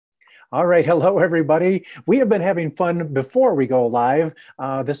All right, hello everybody. We have been having fun before we go live.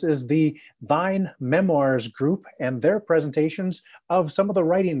 This is the VINE Memoirs Group and their presentations of some of the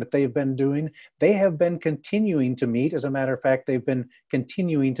writing that they've been doing. They have been continuing to meet. As a matter of fact, they've been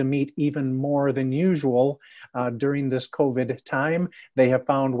continuing to meet even more than usual during this COVID time. They have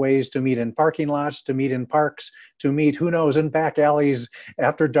found ways to meet in parking lots, to meet in parks, to meet, who knows, in back alleys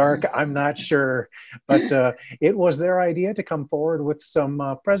after dark. I'm not sure, but it was their idea to come forward with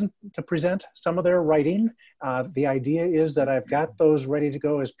some present some of their writing. The idea is that I've got those ready to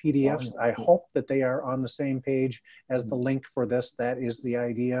go as PDFs. I hope that they are on the same page as the link for this. That is the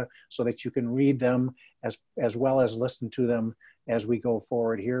idea, so that you can read them as well as listen to them as we go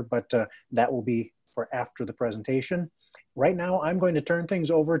forward here. But that will be for after the presentation. Right now, I'm going to turn things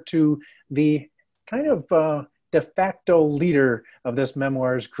over to the kind of de facto leader of this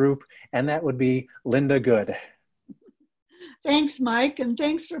memoirs group, and that would be Linda Good. Thanks, Mike, and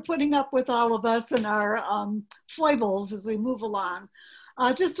thanks for putting up with all of us and our foibles as we move along.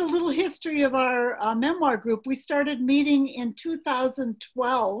 Just a little history of our memoir group. We started meeting in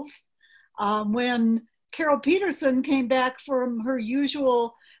 2012 when Carol Peterson came back from her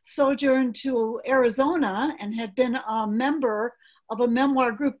usual sojourn to Arizona and had been a member of a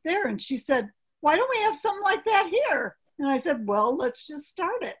memoir group there. And she said, "Why don't we have something like that here?" And I said, "Well, let's just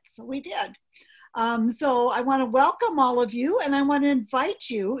start it." So we did. So I want to welcome all of you, and I want to invite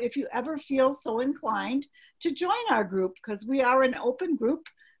you, if you ever feel so inclined, to join our group, because we are an open group.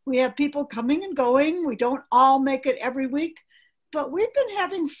 We have people coming and going. We don't all make it every week, but we've been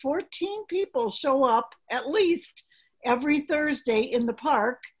having 14 people show up at least every Thursday in the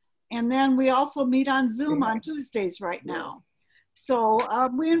park. And then we also meet on Zoom on Tuesdays right now. So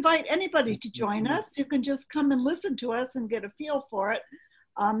we invite anybody to join us. You can just come and listen to us and get a feel for it.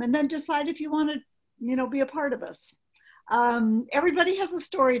 And then decide if you want to, be a part of us. Everybody has a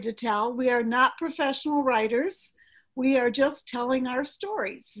story to tell. We are not professional writers. We are just telling our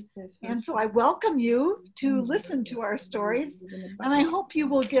stories. And so I welcome you to listen to our stories, and I hope you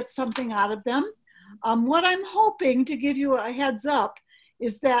will get something out of them. What I'm hoping, to give you a heads up,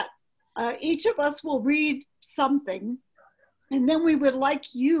 is that each of us will read something, and then we would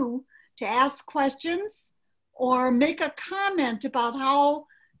like you to ask questions or make a comment about how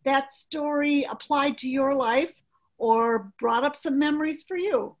that story applied to your life or brought up some memories for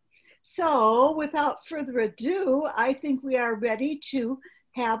you. So without further ado, I think we are ready to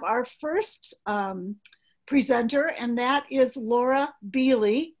have our first presenter, and that is Laura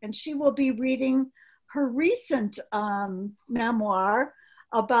Beely, and she will be reading her recent memoir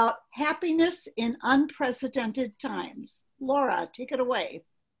about happiness in unprecedented times. Laura, take it away.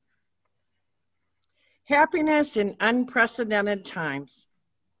 Happiness in unprecedented times.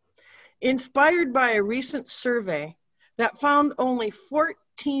 Inspired by a recent survey that found only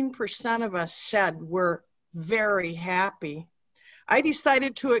 14% of us said we're very happy, I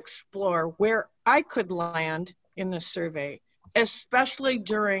decided to explore where I could land in the survey, especially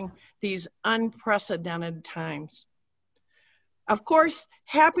during these unprecedented times. Of course,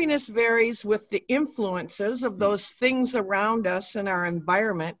 happiness varies with the influences of those things around us in our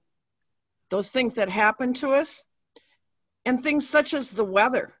environment, those things that happen to us, and things such as the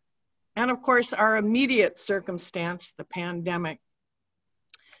weather, and of course, our immediate circumstance, the pandemic.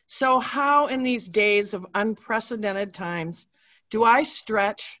 So how in these days of unprecedented times do I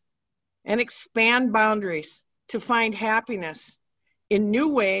stretch and expand boundaries to find happiness in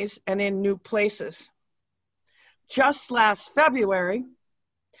new ways and in new places? Just last February,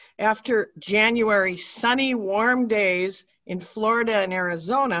 after January sunny, warm days in Florida and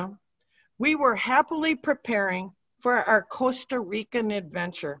Arizona, we were happily preparing for our Costa Rican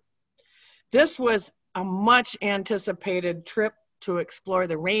adventure. This was a much anticipated trip to explore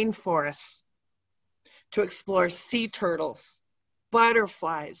the rainforests, to explore sea turtles,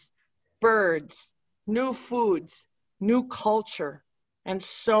 butterflies, birds, new foods, new culture, and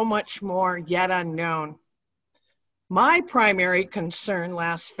so much more yet unknown. My primary concern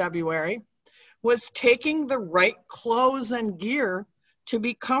last February was taking the right clothes and gear to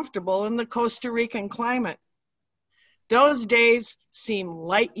be comfortable in the Costa Rican climate. Those days seem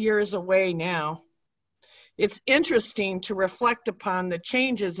light years away now. It's interesting to reflect upon the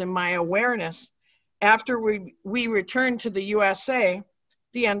changes in my awareness after we returned to the USA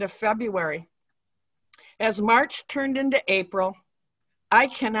the end of February. As March turned into April, I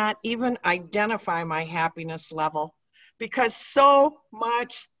cannot even identify my happiness level because so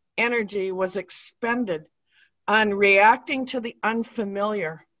much energy was expended on reacting to the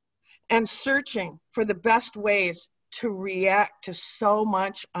unfamiliar and searching for the best ways to react to so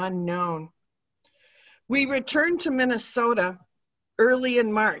much unknown. We returned to Minnesota early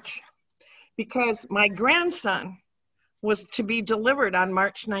in March because my grandson was to be delivered on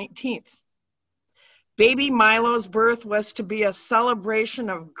March 19th. Baby Milo's birth was to be a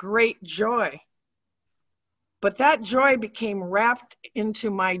celebration of great joy. But that joy became wrapped into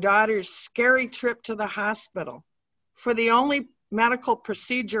my daughter's scary trip to the hospital for the only medical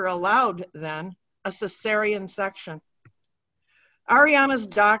procedure allowed then, a cesarean section. Ariana's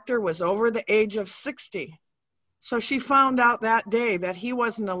doctor was over the age of 60, so she found out that day that he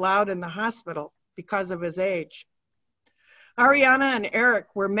wasn't allowed in the hospital because of his age. Ariana and Eric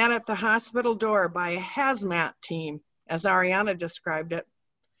were met at the hospital door by a hazmat team, as Ariana described it.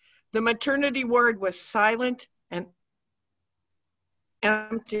 The maternity ward was silent and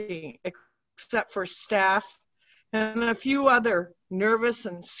empty, except for staff and a few other nervous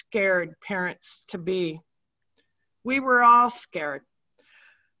and scared parents-to-be. We were all scared.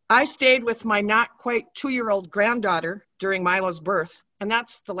 I stayed with my not quite 2-year-old granddaughter during Milo's birth, and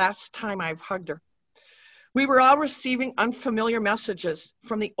that's the last time I've hugged her. We were all receiving unfamiliar messages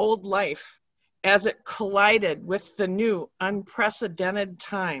from the old life as it collided with the new unprecedented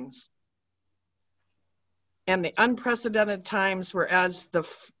times. And the unprecedented times were as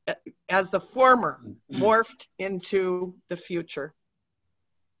the former morphed into the future.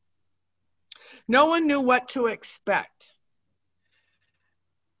 No one knew what to expect.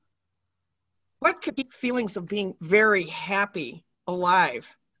 What could be feelings of being very happy, alive,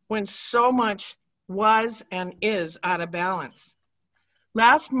 when so much was and is out of balance?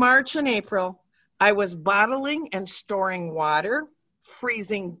 Last March and April, I was bottling and storing water,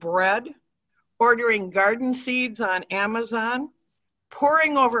 freezing bread, ordering garden seeds on Amazon,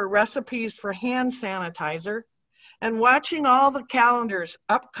 poring over recipes for hand sanitizer, and watching all the calendar's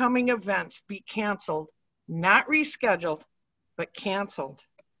upcoming events be canceled, not rescheduled, but canceled.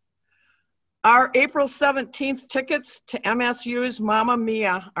 Our April 17th tickets to MSU's Mamma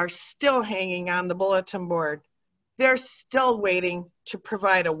Mia are still hanging on the bulletin board. They're still waiting to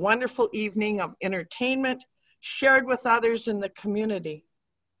provide a wonderful evening of entertainment shared with others in the community.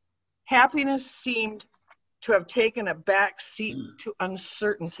 Happiness seemed to have taken a back seat to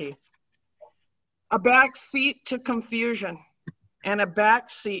uncertainty, a back seat to confusion, and a back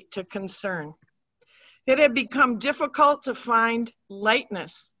seat to concern. It had become difficult to find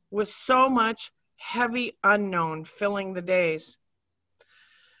lightness with so much heavy unknown filling the days.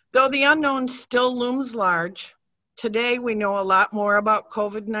 Though the unknown still looms large, today we know a lot more about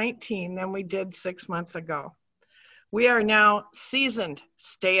COVID-19 than we did 6 months ago. We are now seasoned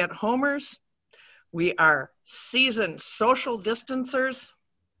stay-at-homers, we are seasoned social distancers,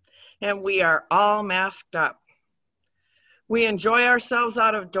 and we are all masked up. We enjoy ourselves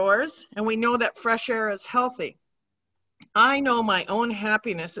out of doors, and we know that fresh air is healthy. I know my own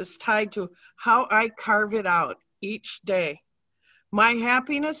happiness is tied to how I carve it out each day. My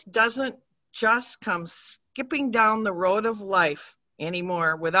happiness doesn't just come skipping down the road of life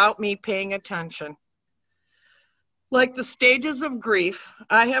anymore without me paying attention. Like the stages of grief,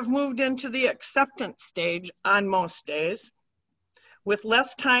 I have moved into the acceptance stage on most days, with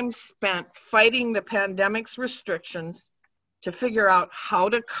less time spent fighting the pandemic's restrictions to figure out how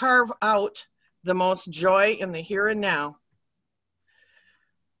to carve out the most joy in the here and now.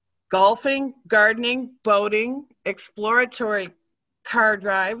 Golfing, gardening, boating, exploratory car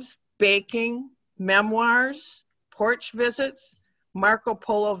drives, baking, memoirs, porch visits, Marco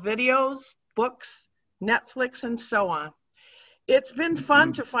Polo videos, books, Netflix, and so on. It's been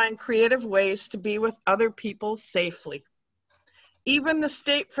fun to find creative ways to be with other people safely. Even the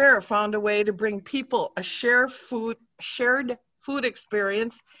state fair found a way to bring people a shared food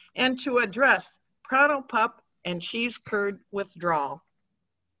experience and to address Pronto Pup and cheese curd withdrawal.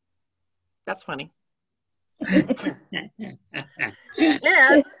 That's funny. And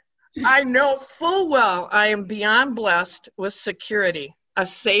I know full well I am beyond blessed with security, a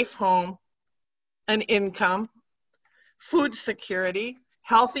safe home, an income, food security,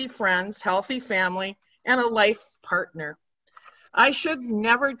 healthy friends, healthy family, and a life partner. I should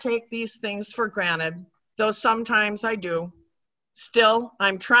never take these things for granted, though sometimes I do. Still,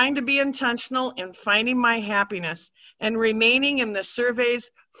 I'm trying to be intentional in finding my happiness and remaining in the survey's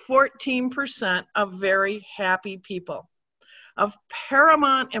 14% of very happy people. Of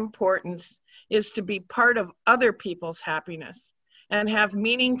paramount importance is to be part of other people's happiness and have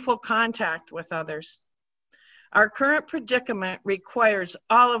meaningful contact with others. Our current predicament requires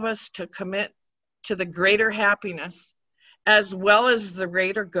all of us to commit to the greater happiness as well as the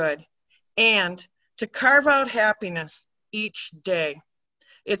greater good, and to carve out happiness each day.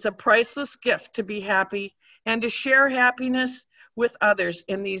 It's a priceless gift to be happy and to share happiness with others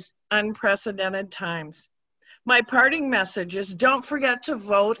in these unprecedented times. My parting message is don't forget to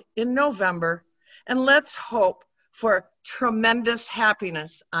vote in November, and let's hope for tremendous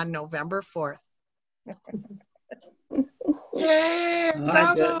happiness on November 4th. Yay,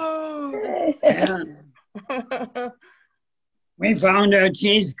 like bravo! Yeah. We found our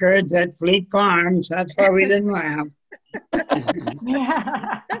cheese curds at Fleet Farms. That's why we didn't laugh.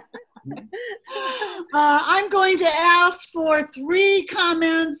 Yeah. I'm going to ask for 3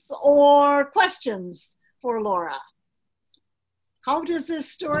 comments or questions for Laura. How does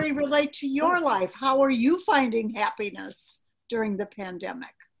this story relate to your life? How are you finding happiness during the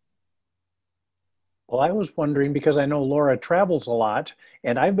pandemic? Well, I was wondering, because I know Laura travels a lot,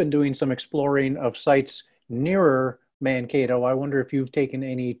 and I've been doing some exploring of sites nearer Mankato. I wonder if you've taken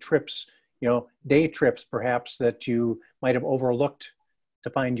any trips, day trips perhaps, that you might have overlooked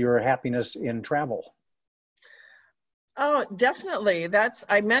to find your happiness in travel. Oh, definitely.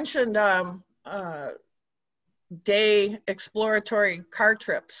 I mentioned day exploratory car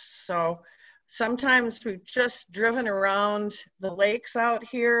trips. So sometimes we've just driven around the lakes out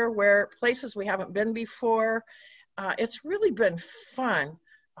here, where places we haven't been before. It's really been fun.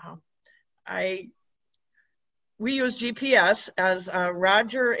 We use GPS, as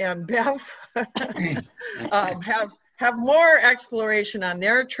Roger and Bev have more exploration on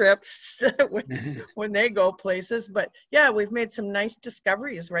their trips when they go places. But yeah, we've made some nice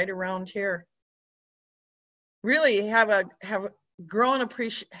discoveries right around here. Really have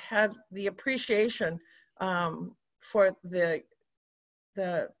had the appreciation for the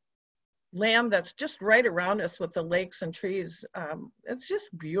land that's just right around us with the lakes and trees. It's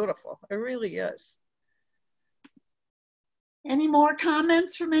just beautiful. It really is. Any more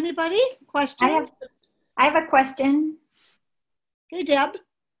comments from anybody? Questions? I have a question. Hey, Deb.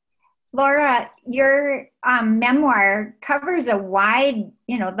 Laura, your memoir covers a wide,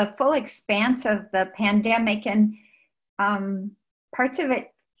 the full expanse of the pandemic, and parts of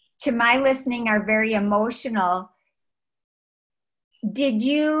it, to my listening, are very emotional. Did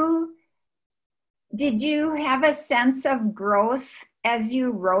you have a sense of growth as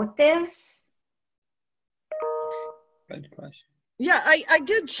you wrote this? Good question. Yeah, I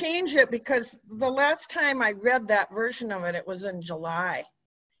did change it, because the last time I read that version of it, it was in July.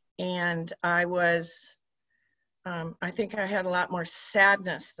 And I think I had a lot more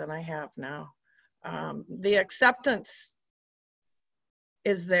sadness than I have now. The acceptance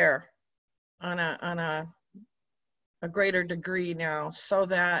is there on a greater degree now, so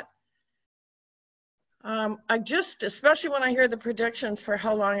that especially when I hear the predictions for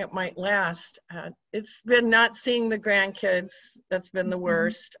how long it might last, it's been not seeing the grandkids that's been the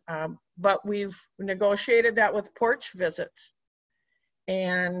worst, but we've negotiated that with porch visits.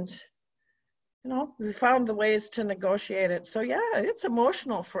 And, we found the ways to negotiate it. So yeah, it's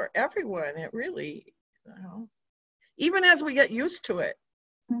emotional for everyone. It really, even as we get used to it.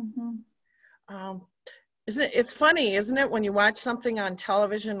 Mm-hmm. It's funny, isn't it, when you watch something on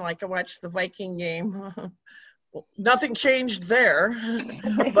television, like I watched the Viking game. Well, nothing changed there,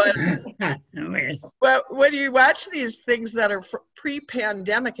 but when you watch these things that are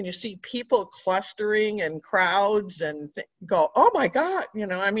pre-pandemic, and you see people clustering and crowds, and go, oh my God,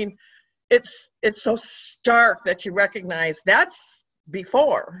 it's so stark that you recognize that's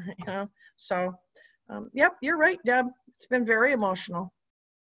before, So, yep, you're right, Deb. It's been very emotional.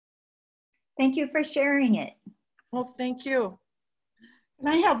 Thank you for sharing it. Well, thank you. And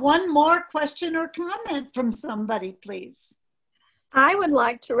I have one more question or comment from somebody, please. I would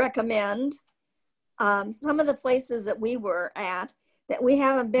like to recommend some of the places that we were at that we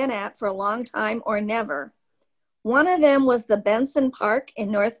haven't been at for a long time or never. One of them was the Benson Park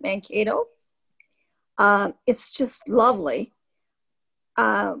in North Mankato. It's just lovely.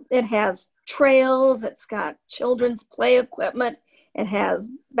 It has trails, it's got children's play equipment, it has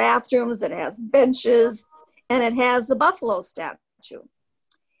bathrooms, it has benches, and it has the buffalo statue.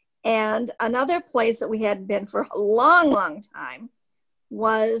 And another place that we hadn't been for a long, long time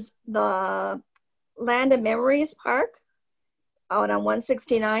was the Land of Memories Park out on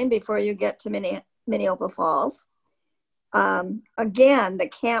 169 before you get to Minneopa Falls. Again, the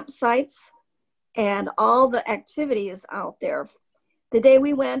campsites and all the activities out there. The day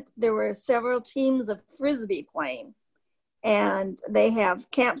we went, there were several teams of Frisbee playing, and they have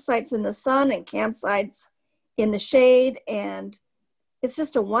campsites in the sun and campsites in the shade, and it's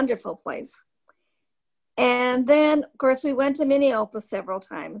just a wonderful place. And then, of course, we went to Minneopa several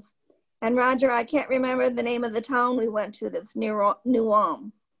times. And Roger, I can't remember the name of the town we went to that's near New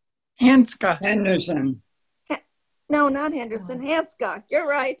Ulm. Hanska. Henderson. No, not Henderson. Hanska. You're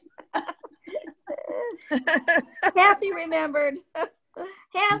right. Kathy remembered.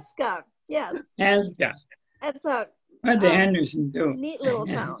 Hanska. Yes. Hanska. That's a What did Henderson do? neat little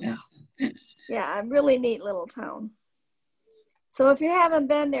town. Yeah, a really neat little town. So if you haven't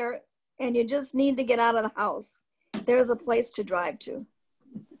been there and you just need to get out of the house, there's a place to drive to.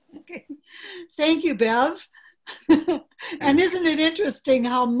 Okay. Thank you, Bev. And isn't it interesting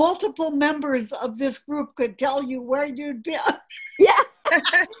how multiple members of this group could tell you where you'd been? Yeah,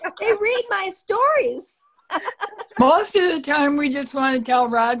 they read my stories. Most of the time, we just want to tell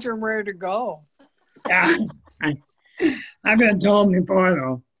Roger where to go. Yeah, I've been told before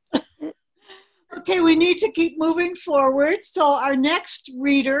though. Okay, we need to keep moving forward. So our next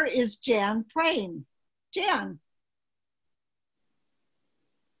reader is Jan Prane. Jan.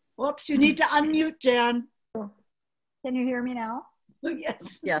 Whoops, you need to unmute, Jan. Can you hear me now? Yes.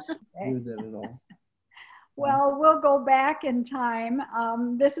 Yes. Okay. Well, we'll go back in time.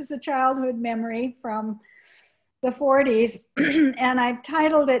 This is a childhood memory from the 40s, and I've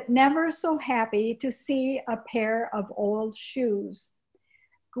titled it, Never So Happy to See a Pair of Old Shoes.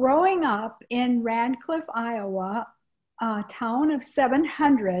 Growing up in Radcliffe, Iowa, a town of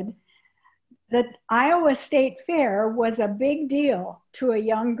 700, the Iowa State Fair was a big deal to a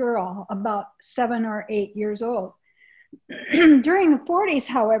young girl about 7 or 8 years old. During the 40s,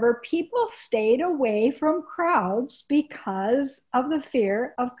 however, people stayed away from crowds because of the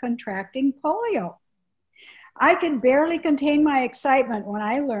fear of contracting polio. I could barely contain my excitement when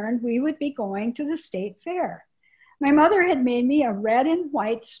I learned we would be going to the state fair. My mother had made me a red and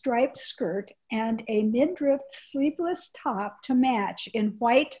white striped skirt and a midriff sleeveless top to match in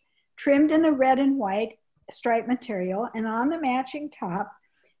white, trimmed in the red and white striped material, and on the matching top,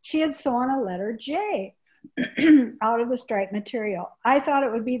 she had sewn a letter J out of the striped material. I thought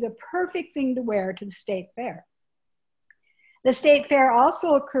it would be the perfect thing to wear to the state fair. The state fair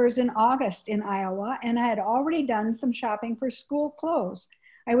also occurs in August in Iowa, and I had already done some shopping for school clothes.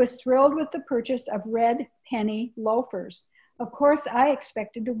 I was thrilled with the purchase of red penny loafers. Of course, I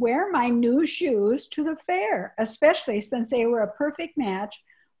expected to wear my new shoes to the fair, especially since they were a perfect match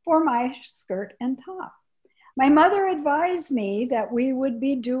for my skirt and top. My mother advised me that we would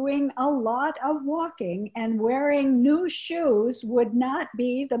be doing a lot of walking and wearing new shoes would not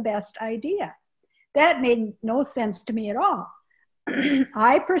be the best idea. That made no sense to me at all.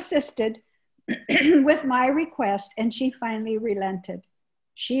 I persisted with my request and she finally relented.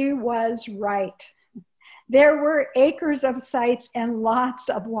 She was right. There were acres of sights and lots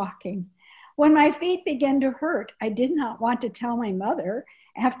of walking. When my feet began to hurt, I did not want to tell my mother.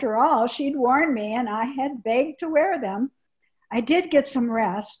 After all, she'd warned me and I had begged to wear them. I did get some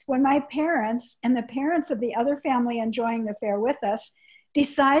rest when my parents and the parents of the other family enjoying the fair with us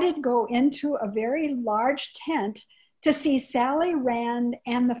decided to go into a very large tent to see Sally Rand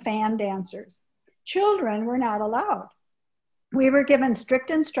and the fan dancers. Children were not allowed. We were given strict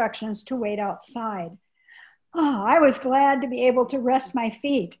instructions to wait outside. Oh, I was glad to be able to rest my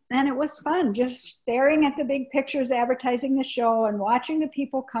feet, and it was fun just staring at the big pictures advertising the show and watching the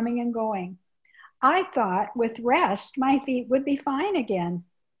people coming and going. I thought with rest, my feet would be fine again.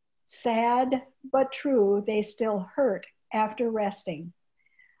 Sad but true, they still hurt after resting.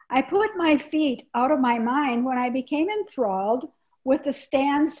 I put my feet out of my mind when I became enthralled with the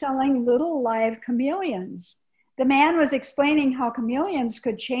stand selling little live chameleons. The man was explaining how chameleons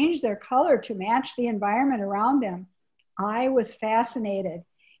could change their color to match the environment around them. I was fascinated.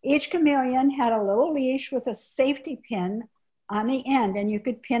 Each chameleon had a little leash with a safety pin on the end, and you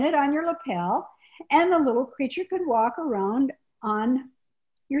could pin it on your lapel, and the little creature could walk around on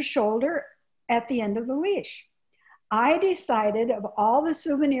your shoulder at the end of the leash. I decided of all the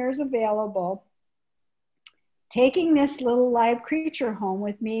souvenirs available, taking this little live creature home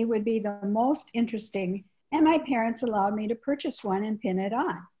with me would be the most interesting, and my parents allowed me to purchase one and pin it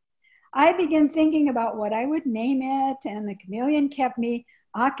on. I began thinking about what I would name it, and the chameleon kept me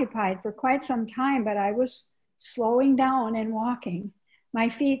occupied for quite some time, but I was slowing down and walking. My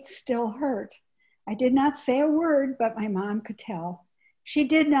feet still hurt. I did not say a word, but my mom could tell. She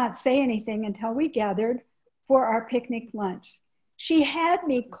did not say anything until we gathered for our picnic lunch. She had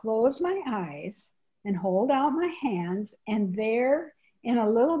me close my eyes and hold out my hands, and there in a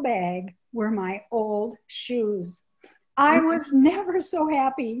little bag were my old shoes. I was never so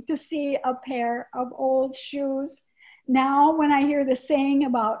happy to see a pair of old shoes. Now, when I hear the saying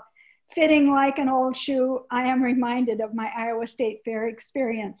about fitting like an old shoe, I am reminded of my Iowa State Fair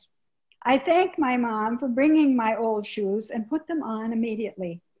experience. I thanked my mom for bringing my old shoes and put them on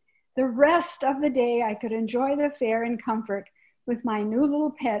immediately. The rest of the day, I could enjoy the fair in comfort with my new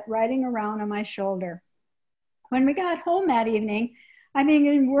little pet riding around on my shoulder. When we got home that evening, I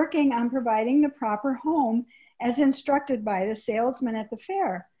began working on providing the proper home as instructed by the salesman at the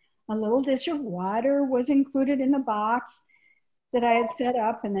fair. A little dish of water was included in the box that I had set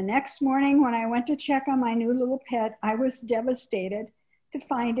up. And the next morning when I went to check on my new little pet, I was devastated to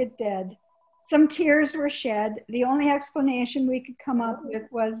find it dead. Some tears were shed. The only explanation we could come up with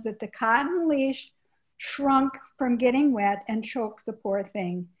was that the cotton leash shrunk from getting wet and choked the poor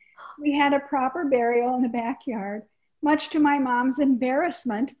thing. We had a proper burial in the backyard, much to my mom's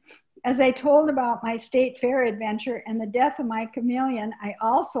embarrassment. As I told about my state fair adventure and the death of my chameleon, I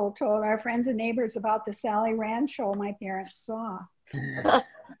also told our friends and neighbors about the Sally Rand show my parents saw.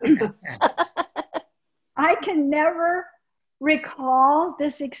 I can never recall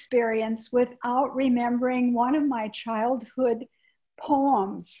this experience without remembering one of my childhood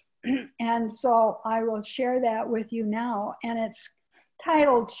poems. And so I will share that with you now. And it's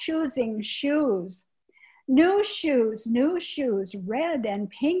titled Choosing Shoes. New shoes, red and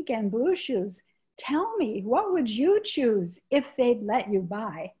pink and blue shoes. Tell me, what would you choose if they'd let you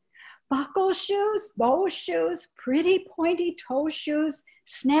buy? Buckle shoes, bow shoes, pretty pointy toe shoes,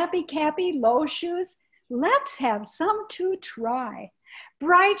 snappy cappy low shoes. Let's have some to try.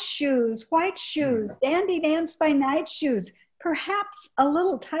 Bright shoes, white shoes, dandy dance by night shoes, perhaps a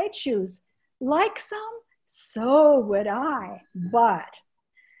little tight shoes. Like some? So would I, but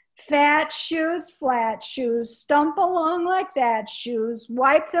fat shoes, flat shoes, stump along like that shoes,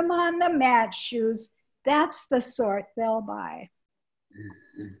 wipe them on the mat shoes. That's the sort they'll buy.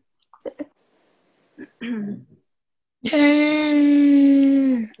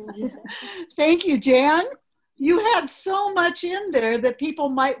 Thank you, Jan. You had so much in there that people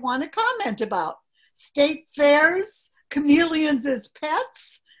might want to comment about. State fairs, chameleons as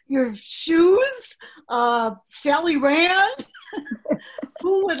pets, your shoes, Sally Rand.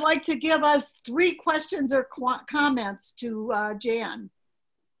 Who would like to give us 3 questions or comments to Jan?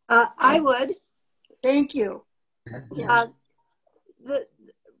 I would. Thank you.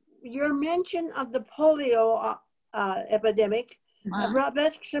 Your mention of the polio epidemic brought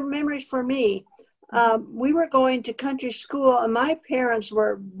back some memories for me. We were going to country school, and my parents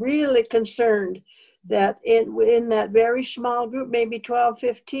were really concerned that in that very small group, maybe 12,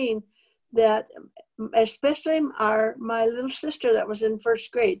 15, that especially my little sister that was in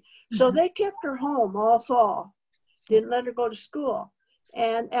 1st grade. So they kept her home all fall, didn't let her go to school.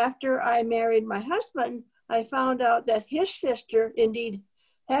 And after I married my husband, I found out that his sister indeed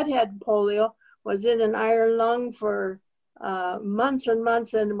had polio, was in an iron lung for months and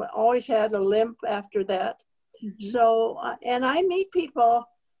months, and always had a limp after that. So, and I meet people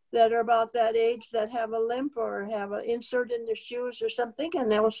that are about that age that have a limp or have an insert in their shoes or something, and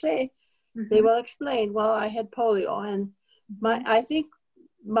they will say, they will explain, well, I had polio. And I think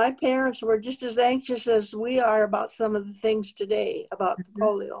my parents were just as anxious as we are about some of the things today about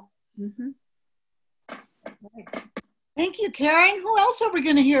polio. Thank you, Karen. Who else are we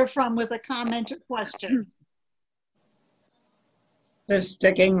going to hear from with a comment or question? Just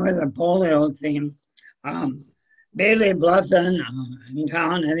sticking with the polio theme, Bailey Bluffton in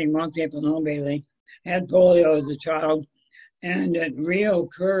town, I think most people know Bailey, had polio as a child, and it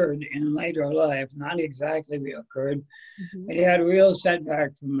reoccurred in later life, not exactly reoccurred, but he had a real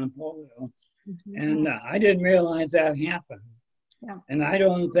setback from the polio. And I didn't realize that happened. And I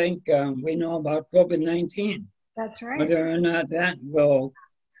don't think we know about COVID-19. That's right. Whether or not that will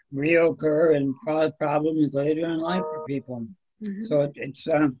reoccur and cause problems later in life for people. So it's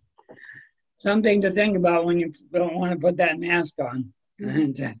something to think about when you don't want to put that mask on.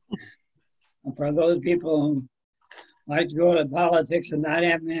 And for those people who like to go to politics and not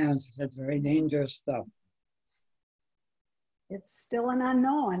have masks, that's very dangerous stuff. It's still an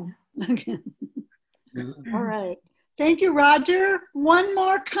unknown. All right. Thank you, Roger. One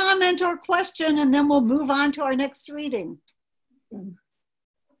more comment or question, and then we'll move on to our next reading.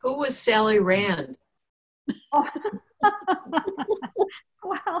 Who was Sally Rand?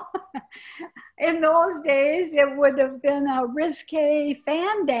 Well, in those days, it would have been a risque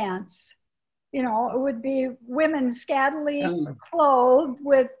fan dance. You know, it would be women scantily clothed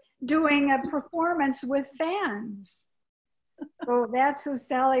with doing a performance with fans. So that's who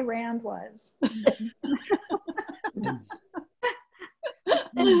Sally Rand was.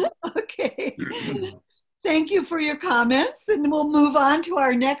 Okay. Thank you for your comments. And we'll move on to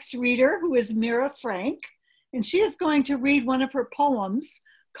our next reader, who is Mira Frank. And she is going to read one of her poems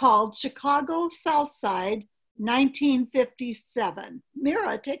called Chicago South Side, 1957.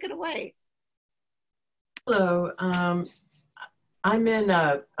 Mira, take it away. Hello. I'm in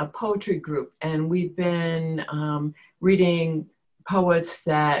a poetry group, and we've been reading poets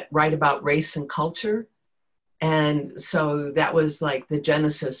that write about race and culture. And so that was like the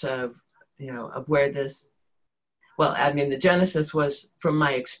genesis of, of where this well, I mean, the genesis was from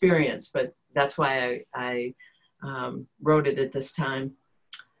my experience, but that's why I wrote it at this time.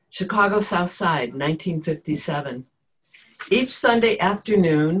 Chicago South Side, 1957. Each Sunday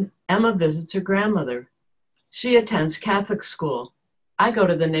afternoon, Emma visits her grandmother. She attends Catholic school. I go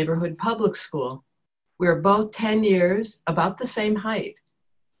to the neighborhood public school. We are both 10 years, about the same height.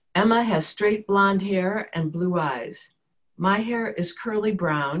 Emma has straight blonde hair and blue eyes. My hair is curly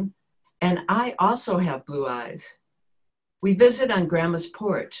brown, and I also have blue eyes. We visit on Grandma's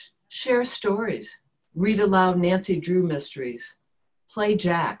porch, share stories, read aloud Nancy Drew mysteries, play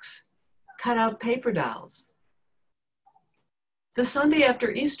jacks, cut out paper dolls. The Sunday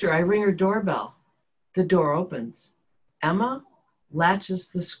after Easter, I ring her doorbell. The door opens. Emma latches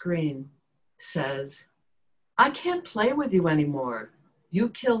the screen, says, "I can't play with you anymore. You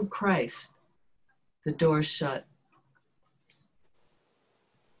killed Christ." The door's shut.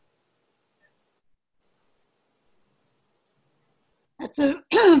 That's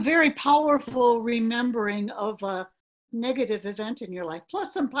a very powerful remembering of a negative event in your life,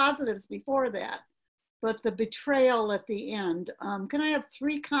 plus some positives before that, but the betrayal at the end. Can I have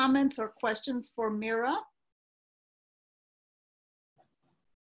 3 comments or questions for Mira?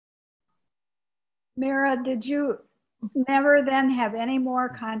 Mira, did you never then have any more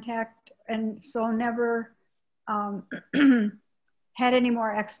contact, and so never had any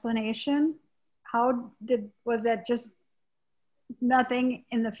more explanation? Was that just nothing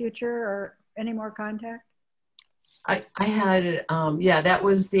in the future or any more contact? I had, yeah, that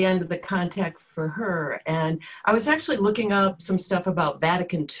was the end of the contact for her. And I was actually looking up some stuff about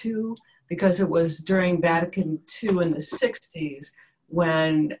Vatican II, because it was during Vatican II in the 60s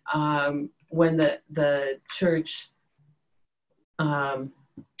when the church, and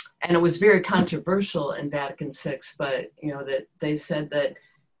it was very controversial in Vatican VI, but you know, that they said that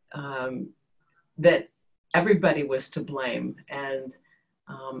that everybody was to blame. And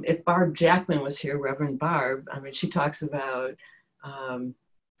if Barb Jackman was here, Reverend Barb, I mean, she talks about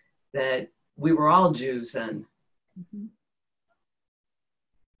that we were all Jews then. Mm-hmm.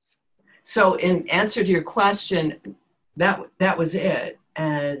 So in answer to your question, that was it.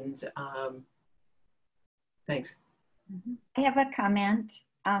 And thanks. I have a comment.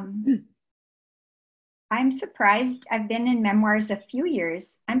 I'm surprised, I've been in memoirs a few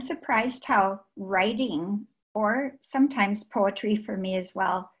years. I'm surprised how writing, or sometimes poetry for me as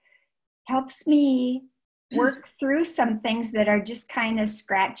well, helps me work through some things that are just kind of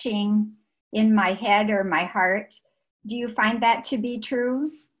scratching in my head or my heart. Do you find that to be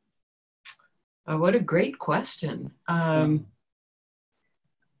true? Oh, what a great question.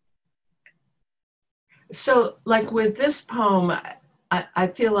 So like with this poem, I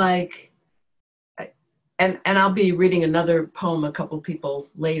feel like, and I'll be reading another poem a couple people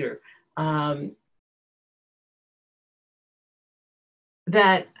later,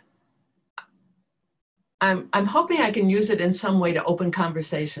 that I'm hoping I can use it in some way to open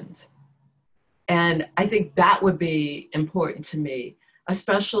conversations. And I think that would be important to me,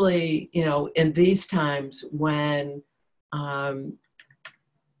 especially, you know, in these times when,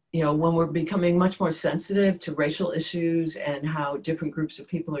 you know, when we're becoming much more sensitive to racial issues and how different groups of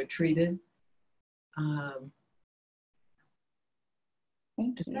people are treated.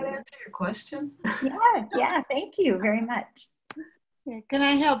 Thank Does you. that answer your question? Yeah, thank you very much. Okay. Can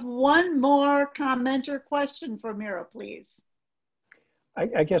I have one more comment or question for Mira, please?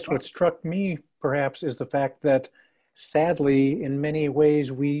 I guess what struck me perhaps is the fact that sadly, in many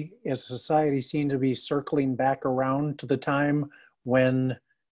ways, we as a society seem to be circling back around to the time when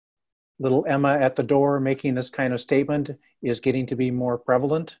little Emma at the door making this kind of statement is getting to be more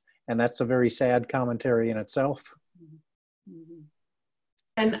prevalent. And that's a very sad commentary in itself.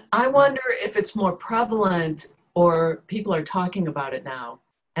 And I wonder if it's more prevalent or people are talking about it now.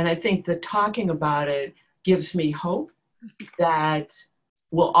 And I think the talking about it gives me hope that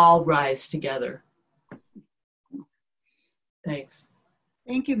we'll all rise together. Thanks.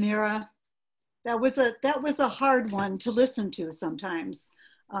 Thank you, Mira. That was a hard one to listen to sometimes.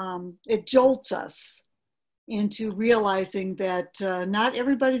 It jolts us into realizing that not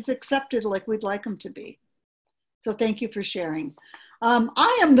everybody's accepted like we'd like them to be. So thank you for sharing.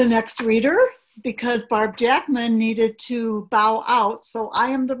 I am the next reader because Barb Jackman needed to bow out, so I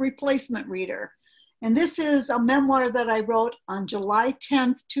am the replacement reader. And this is a memoir that I wrote on July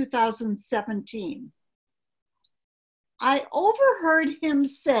 10th, 2017. I overheard him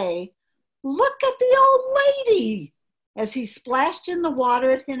say, "Look at the old lady," as he splashed in the water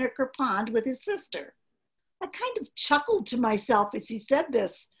at Henniker Pond with his sister. I kind of chuckled to myself as he said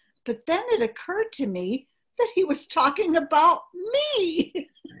this, but then it occurred to me that he was talking about me.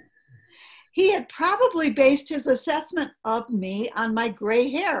 He had probably based his assessment of me on my gray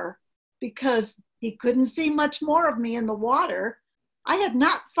hair because he couldn't see much more of me in the water. I had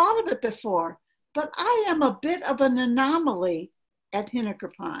not thought of it before, but I am a bit of an anomaly at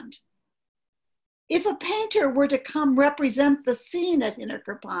Hinnaker Pond. If a painter were to come represent the scene at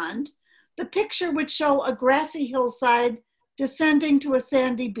Hinnaker Pond, the picture would show a grassy hillside descending to a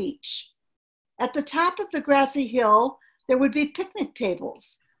sandy beach. At the top of the grassy hill, there would be picnic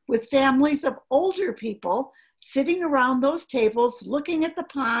tables with families of older people sitting around those tables, looking at the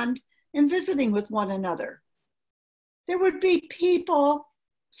pond and visiting with one another. There would be people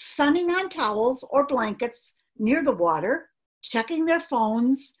sunning on towels or blankets near the water, checking their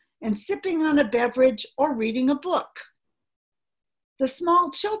phones, and sipping on a beverage or reading a book. The small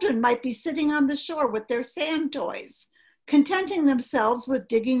children might be sitting on the shore with their sand toys, contenting themselves with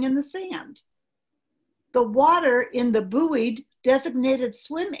digging in the sand. The water in the buoyed, designated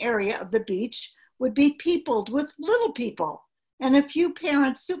swim area of the beach would be peopled with little people and a few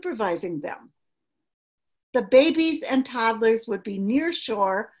parents supervising them. The babies and toddlers would be near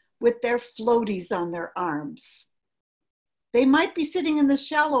shore with their floaties on their arms. They might be sitting in the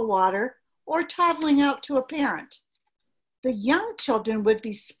shallow water or toddling out to a parent. The young children would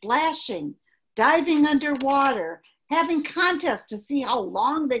be splashing, diving underwater, having contests to see how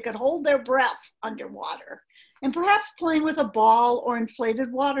long they could hold their breath underwater, and perhaps playing with a ball or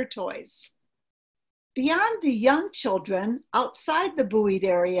inflated water toys. Beyond the young children, outside the buoyed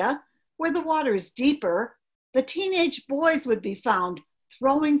area, where the water is deeper, the teenage boys would be found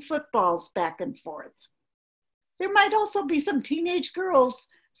throwing footballs back and forth. There might also be some teenage girls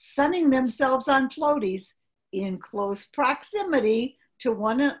sunning themselves on floaties in close proximity to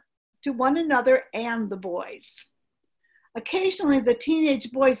one another and the boys. Occasionally, the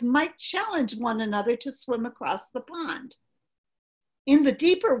teenage boys might challenge one another to swim across the pond. In the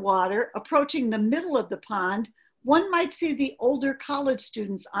deeper water, approaching the middle of the pond, one might see the older college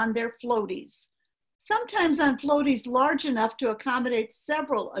students on their floaties, sometimes on floaties large enough to accommodate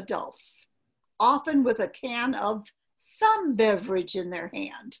several adults, often with a can of some beverage in their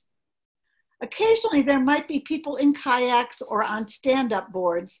hand. Occasionally, there might be people in kayaks or on stand-up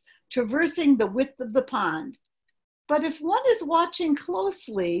boards traversing the width of the pond. But if one is watching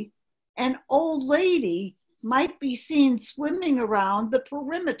closely, an old lady might be seen swimming around the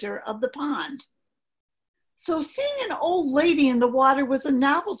perimeter of the pond. So seeing an old lady in the water was a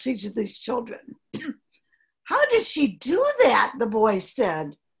novelty to these children. "How does she do that?" the boy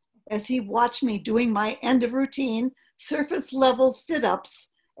said, as he watched me doing my end of routine surface level sit-ups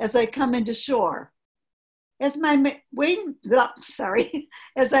as I come into shore. As I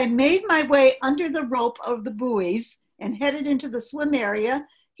made my way under the rope of the buoys and headed into the swim area,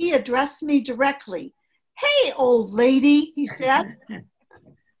 he addressed me directly. "Hey, old lady," he said.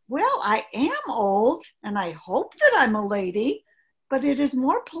 Well, I am old, and I hope that I'm a lady, but it is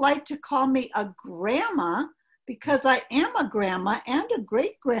more polite to call me a grandma because I am a grandma and a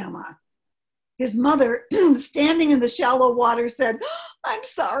great-grandma. His mother, standing in the shallow water, said, "I'm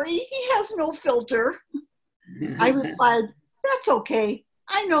sorry, he has no filter." I replied, "That's okay.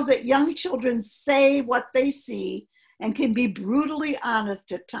 I know that young children say what they see and can be brutally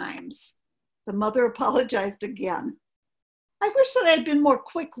honest at times." The mother apologized again. I wish that I had been more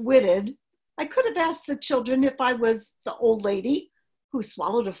quick-witted. I could have asked the children if I was the old lady who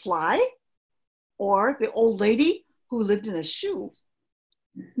swallowed a fly or the old lady who lived in a shoe.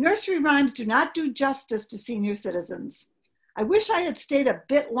 Nursery rhymes do not do justice to senior citizens. I wish I had stayed a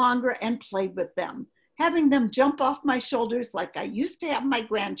bit longer and played with them, having them jump off my shoulders like I used to have my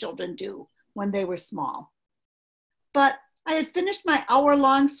grandchildren do when they were small. But I had finished my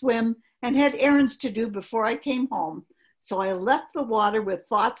hour-long swim and had errands to do before I came home, so I left the water with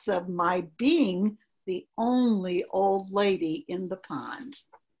thoughts of my being the only old lady in the pond.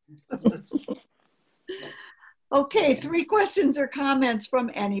 Okay, 3 questions or comments from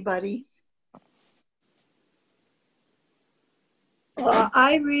anybody. Well,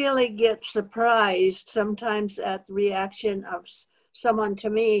 I really get surprised sometimes at the reaction of someone to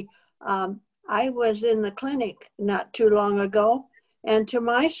me. I was in the clinic not too long ago, and to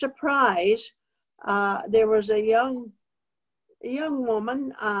my surprise, there was a young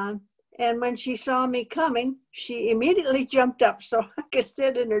woman, and when she saw me coming, she immediately jumped up so I could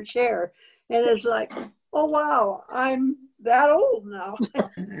sit in her chair. And it's like, oh, wow, I'm that old now.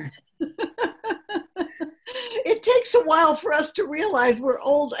 It takes a while for us to realize we're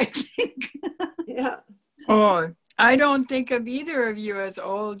old, I think. Yeah. Oh, I don't think of either of you as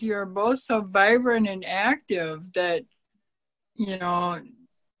old. You're both so vibrant and active that, you know,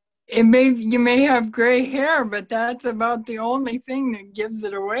 you may have gray hair, but that's about the only thing that gives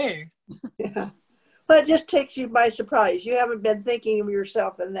it away. Yeah. Well, it just takes you by surprise. You haven't been thinking of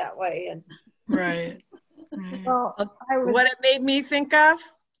yourself in that way. And Right. Well, What it made me think of,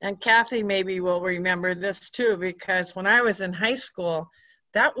 and Kathy maybe will remember this too, because when I was in high school,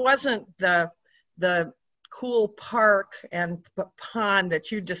 that wasn't the cool park and pond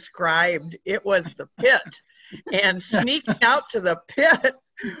that you described. It was the pit. And sneaking out to the pit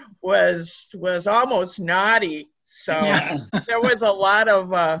was almost naughty. So Yeah. there was a lot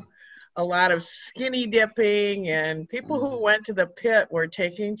of skinny dipping, and people who went to the pit were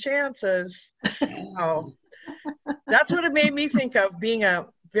taking chances. So that's what it made me think of, being a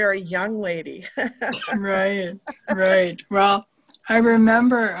very young lady. Right, right. Well, I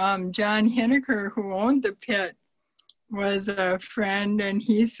remember John Hineker, who owned the pit, was a friend, and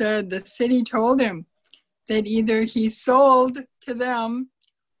he said the city told him that either he sold to them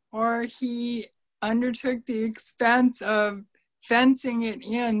or he undertook the expense of fencing it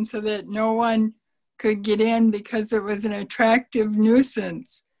in so that no one could get in because it was an attractive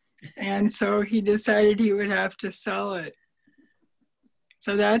nuisance. And so he decided he would have to sell it.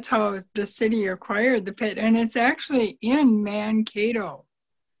 So that's how the city acquired the pit. And it's actually in Mankato,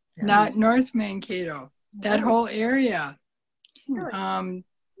 not North Mankato, that whole area.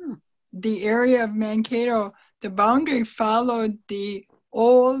 The area of Mankato, the boundary followed the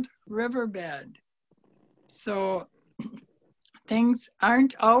old riverbed. So things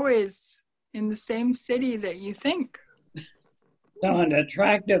aren't always in the same city that you think. So an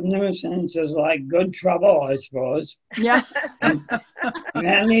attractive nuisance is like good trouble, I suppose. Yeah. And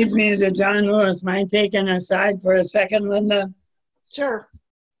that leads me to John Lewis. Mind taking aside for a second, Linda? Sure.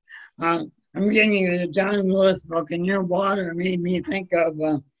 I'm reading the John Lewis book, and your water made me think of,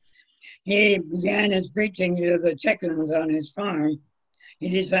 he began his preaching to the chickens on his farm. He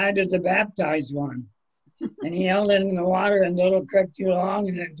decided to baptize one, and he held it in the water in the little creek too long,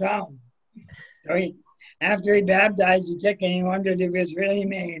 and it drowned. So after he baptized the chicken, he wondered if he was really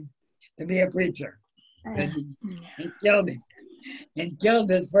made to be a preacher. He killed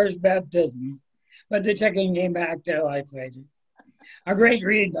his first baptism, but the chicken came back to life later. A great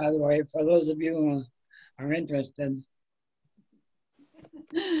read, by the way, for those of you who are interested.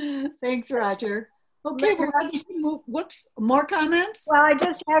 Thanks, Roger. Okay, we're ready to move. Whoops, more comments? Well, I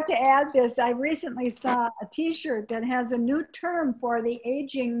just have to add this. I recently saw a t-shirt that has a new term for the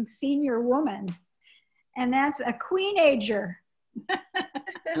aging senior woman, and that's a queen-ager.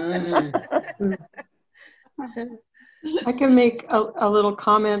 I can make a little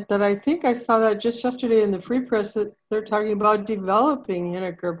comment that I think I saw that just yesterday in the Free Press, that they're talking about developing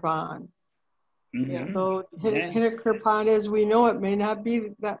Hineker Pond. Mm-hmm. So Hineker Pond, as we know it, may not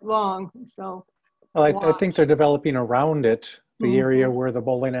be that long. So well, I think they're developing around it, the Mm-hmm. area where the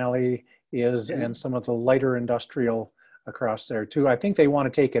bowling alley is and some of the lighter industrial across there too. I think they want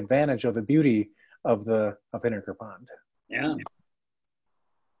to take advantage of the beauty of Hineker Pond. Yeah.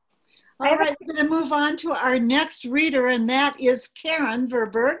 All right, we're going to move on to our next reader, and that is Karen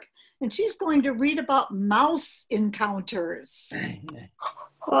Verberg, and she's going to read about mouse encounters.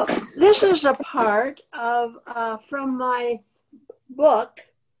 Well, this is a part of from my book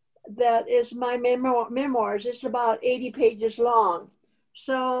that is my memoirs. It's about 80 pages long.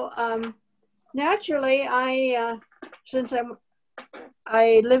 So naturally, since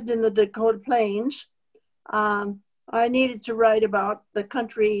I lived in the Dakota Plains, I needed to write about the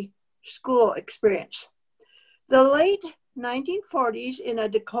country school experience. The late 1940s in a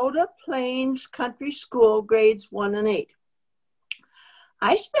Dakota Plains country school, grades 1 and 8.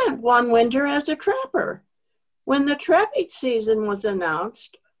 I spent one winter as a trapper. When the trapping season was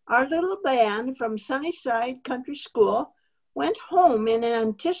announced, our little band from Sunnyside Country School went home in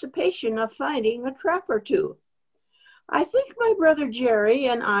anticipation of finding a trap or two. I think my brother Jerry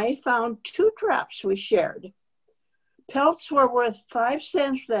and I found 2 traps we shared. Pelts were worth 5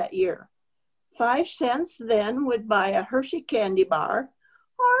 cents that year. 5 cents then would buy a Hershey candy bar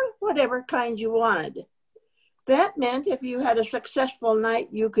or whatever kind you wanted. That meant if you had a successful night,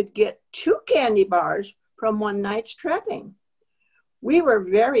 you could get 2 candy bars from one night's trapping. We were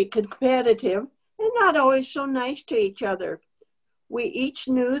very competitive and not always so nice to each other. We each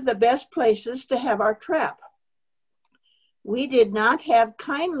knew the best places to have our trap. We did not have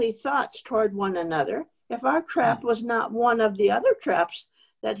kindly thoughts toward one another if our trap was not one of the other traps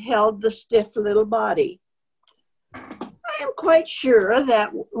that held the stiff little body. I am quite sure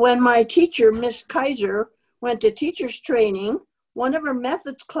that when my teacher, Miss Kaiser, went to teacher's training, one of her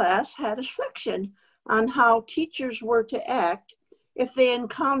methods class had a section on how teachers were to act if they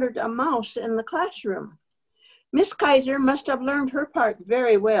encountered a mouse in the classroom. Miss Kaiser must have learned her part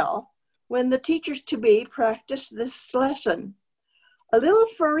very well when the teachers-to-be practiced this lesson. A little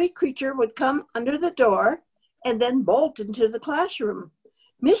furry creature would come under the door and then bolt into the classroom.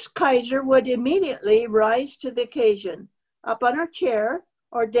 Miss Kaiser would immediately rise to the occasion, up on her chair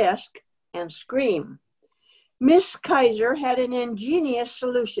or desk, and scream. Miss Kaiser had an ingenious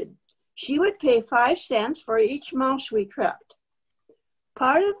solution. She would pay 5 cents for each mouse we trapped.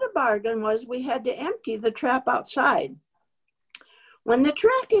 Part of the bargain was we had to empty the trap outside. When the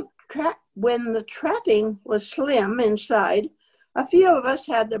trapping was slim inside, a few of us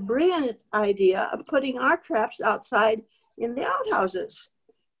had the brilliant idea of putting our traps outside in the outhouses.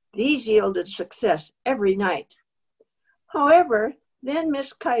 These yielded success every night. However, then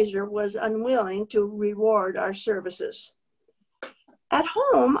Miss Kaiser was unwilling to reward our services. At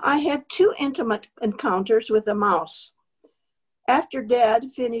home, I had 2 intimate encounters with a mouse. After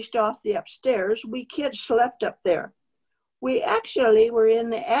Dad finished off the upstairs, we kids slept up there. We actually were in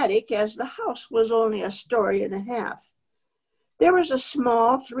the attic as the house was only a story and a half. There was a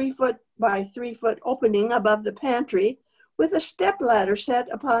small 3-foot by 3-foot opening above the pantry with a step ladder set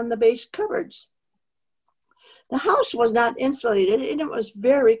upon the base cupboards. The house was not insulated and it was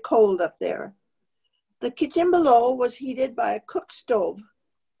very cold up there. The kitchen below was heated by a cook stove,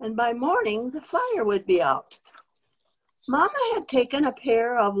 and by morning the fire would be out. Mama had taken a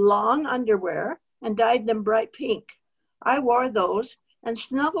pair of long underwear and dyed them bright pink. I wore those and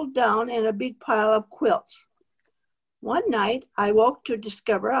snuggled down in a big pile of quilts. One night I woke to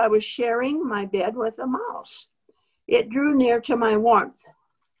discover I was sharing my bed with a mouse. It drew near to my warmth.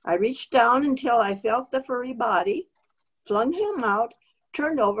 I reached down until I felt the furry body, flung him out,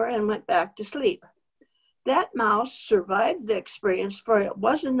 turned over, and went back to sleep. That mouse survived the experience, for it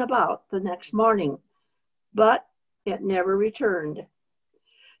wasn't about the next morning, but it never returned.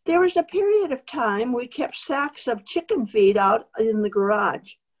 There was a period of time we kept sacks of chicken feed out in the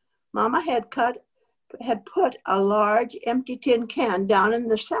garage. Mama had put a large empty tin can down in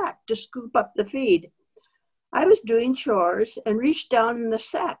the sack to scoop up the feed. I was doing chores and reached down in the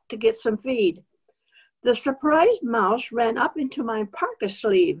sack to get some feed. The surprised mouse ran up into my parka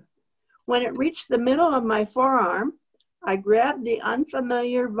sleeve. When it reached the middle of my forearm, I grabbed the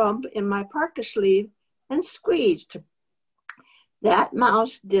unfamiliar bump in my parka sleeve and squeezed. That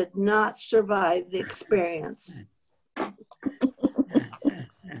mouse did not survive the experience.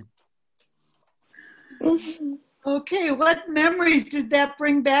 Okay, what memories did that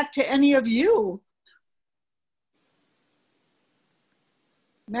bring back to any of you?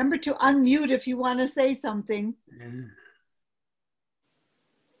 Remember to unmute if you want to say something.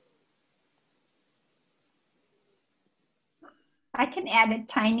 I can add a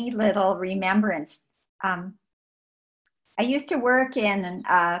tiny little remembrance. I used to work in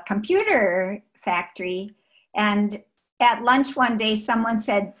a computer factory, and at lunch one day someone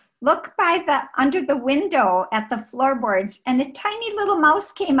said, "Look under the window at the floorboards," and a tiny little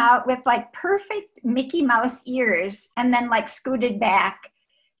mouse came out with like perfect Mickey Mouse ears and then like scooted back.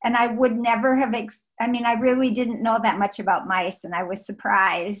 And I would never have, I really didn't know that much about mice, and I was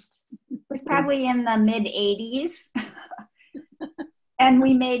surprised. It was probably in the mid-'80s. And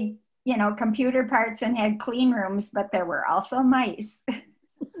we made, computer parts and had clean rooms, but there were also mice.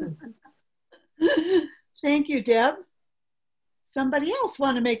 Thank you, Deb. Somebody else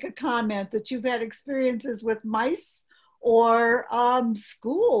want to make a comment that you've had experiences with mice or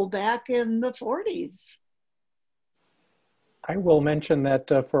school back in the 40s? I will mention that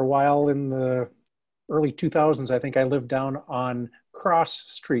for a while in the early 2000s, I think I lived down on Cross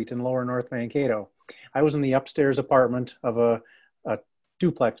Street in Lower North Mankato. I was in the upstairs apartment of a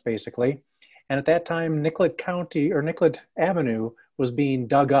duplex, basically. And at that time, Nicollet Avenue was being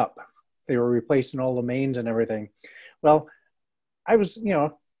dug up. They were replacing all the mains and everything. Well, I was,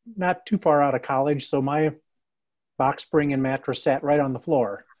 not too far out of college, so my box spring and mattress sat right on the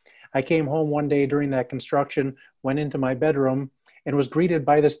floor. I came home one day during that construction, went into my bedroom, and was greeted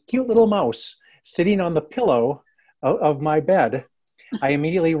by this cute little mouse sitting on the pillow of my bed. I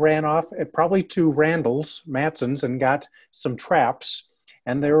immediately ran off, probably to Randall's, Matson's, and got some traps.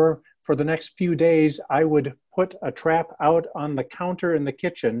 And for the next few days, I would put a trap out on the counter in the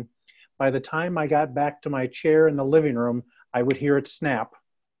kitchen. By the time I got back to my chair in the living room, I would hear it snap.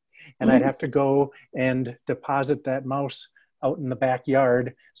 And I'd have to go and deposit that mouse out in the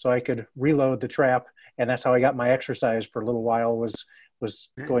backyard so I could reload the trap. And that's how I got my exercise for a little while, was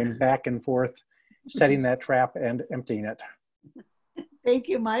going back and forth, setting that trap and emptying it. Thank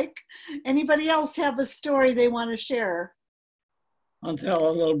you, Mike. Anybody else have a story they want to share? I'll tell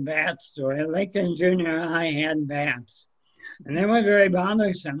a little bat story. At Lincoln Junior High had bats, and they were very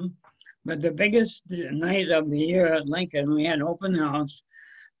bothersome. But the biggest night of the year at Lincoln, we had open house.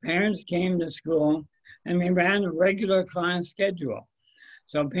 Parents came to school, and we ran a regular class schedule.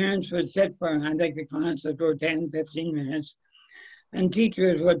 So parents would sit for, I think the class would go 10, 15 minutes, and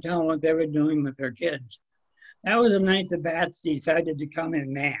teachers would tell them what they were doing with their kids. That was the night the bats decided to come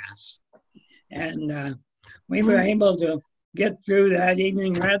in mass. And we were able to get through that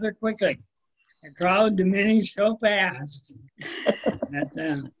evening rather quickly. The crowd diminished so fast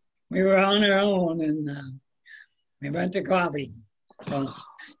that we were on our own, and we went to coffee. So,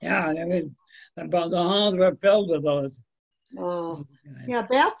 yeah, the halls were filled with those. Oh, yeah,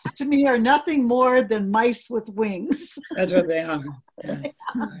 bats to me are nothing more than mice with wings. That's what they are. Yeah.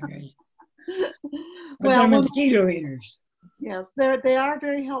 Okay. But Well, they're mosquito eaters. Yes, they are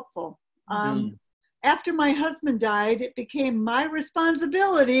very helpful. After my husband died, it became my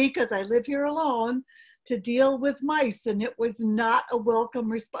responsibility, because I live here alone, to deal with mice, and it was not a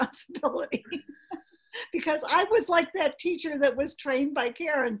welcome responsibility. Because I was like that teacher that was trained by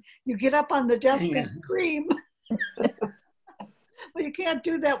Karen. You get up on the desk and scream. Well, you can't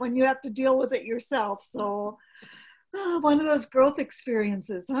do that when you have to deal with it yourself. So one of those growth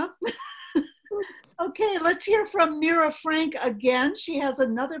experiences, huh? Okay, let's hear from Mira Frank again. She has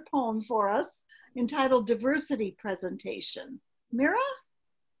another poem for us entitled Diversity Presentation. Mira?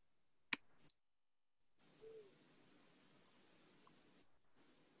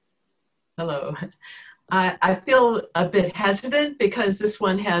 Hello. I feel a bit hesitant because this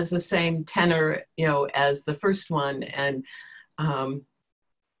one has the same tenor, as the first one. And I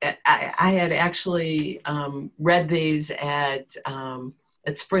had actually read these at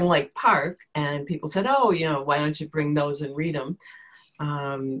Spring Lake Park, and people said, oh, why don't you bring those and read them?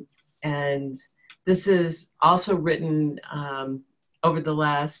 And this is also written over the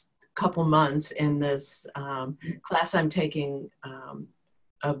last couple months in this class I'm taking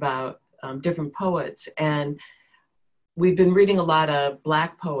about different poets. And we've been reading a lot of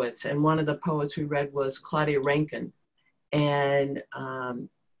Black poets, and one of the poets we read was Claudia Rankine. And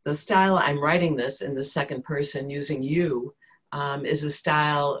the style I'm writing this in the second person using you is a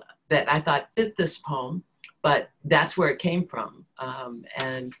style that I thought fit this poem, but that's where it came from.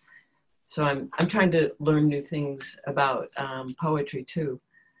 And so I'm trying to learn new things about poetry too.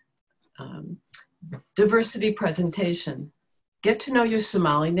 Diversity presentation. Get to know your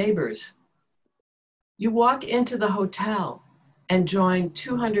Somali neighbors. You walk into the hotel and join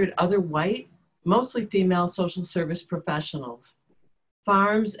 200 other white, mostly female social service professionals.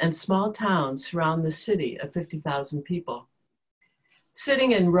 Farms and small towns surround the city of 50,000 people.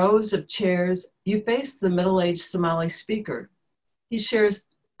 Sitting in rows of chairs, you face the middle-aged Somali speaker. He shares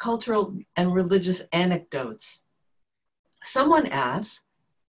cultural and religious anecdotes. Someone asks,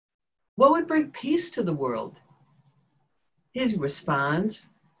 what would bring peace to the world? He responds,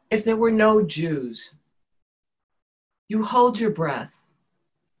 if there were no Jews. You hold your breath.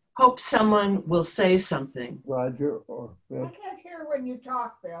 Hope someone will say something. Roger or Bill? I can't hear when you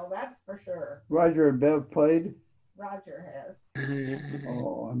talk, Bill, that's for sure. Roger and Bill played? Roger has.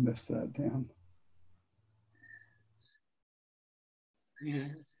 Oh, I missed that, damn. Yeah.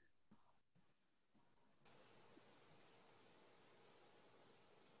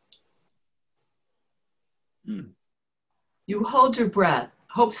 You hold your breath,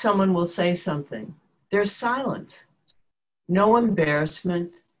 hope someone will say something. There's silence, no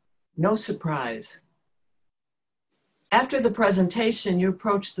embarrassment, no surprise. After the presentation, you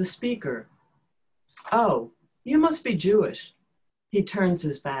approach the speaker. Oh, you must be Jewish. He turns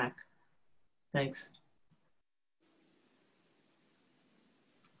his back. Thanks.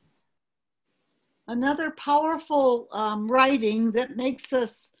 Another powerful writing that makes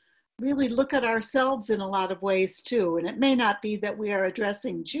us really look at ourselves in a lot of ways too. And it may not be that we are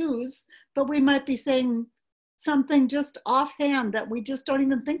addressing Jews, but we might be saying something just offhand that we just don't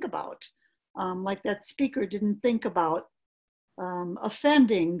even think about. Like that speaker didn't think about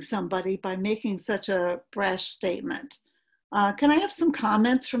offending somebody by making such a brash statement. Can I have some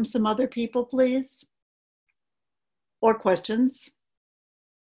comments from some other people, please? Or questions?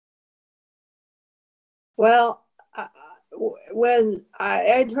 Well, when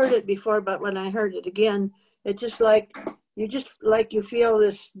I'd heard it before, but when I heard it again, it's just like you feel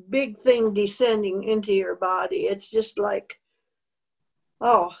this big thing descending into your body. It's just like,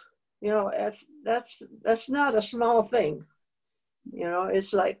 oh, that's not a small thing.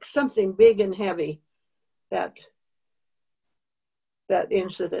 It's like something big and heavy, that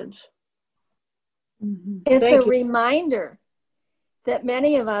incident. Mm-hmm. It's Thank a reminder that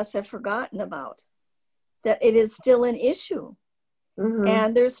many of us have forgotten about, that it is still an issue. Mm-hmm.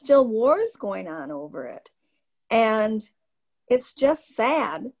 And there's still wars going on over it. And it's just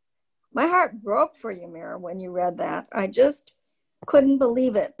sad. My heart broke for you, Mira, when you read that. I just couldn't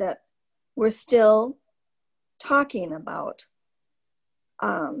believe it, that we're still talking about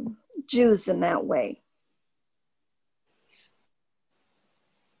Jews in that way.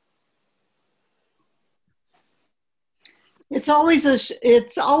 It's always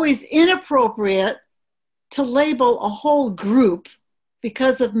inappropriate to label a whole group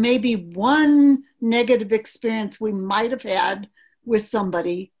because of maybe one negative experience we might have had with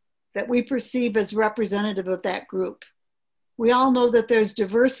somebody that we perceive as representative of that group. We all know that there's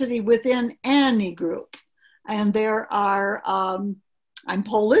diversity within any group. And there are, I'm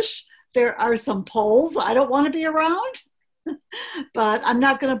Polish, there are some Poles I don't want to be around, but I'm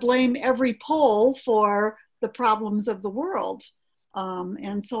not going to blame every Pole for the problems of the world.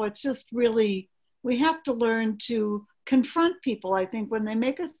 And so it's just really, we have to learn to confront people, I think, when they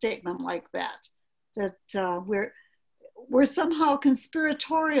make a statement like that, we're somehow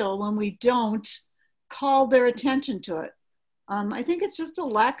conspiratorial when we don't call their attention to it. I think it's just a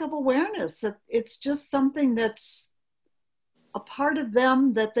lack of awareness that it's just something that's a part of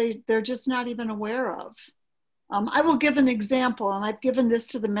them that they're just not even aware of. I will give an example, and I've given this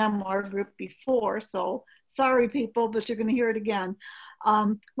to the memoir group before, so sorry people, but you're going to hear it again.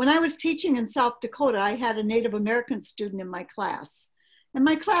 When I was teaching in South Dakota, I had a Native American student in my class, and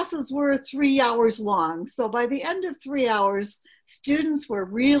my classes were 3 hours long. So by the end of 3 hours, students were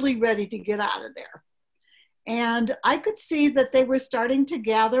really ready to get out of there. And I could see that they were starting to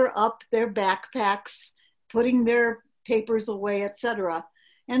gather up their backpacks, putting their papers away, etc.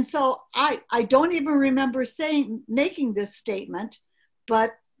 And so I don't even remember making this statement,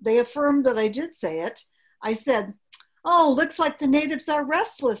 but they affirmed that I did say it. I said, "Oh, looks like the natives are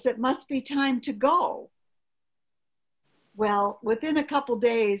restless. It must be time to go." Well, within a couple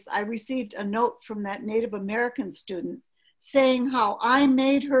days, I received a note from that Native American student saying how I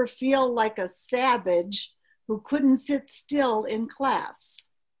made her feel like a savage who couldn't sit still in class.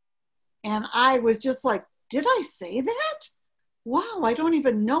 And I was just like, did I say that? Wow, I don't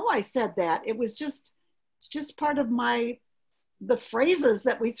even know I said that. It's just part of the phrases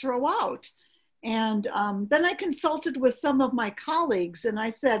that we throw out. And then I consulted with some of my colleagues and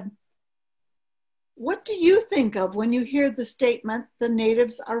I said, what do you think of when you hear the statement, the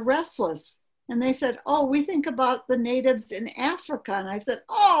natives are restless? And they said, oh, we think about the natives in Africa. And I said,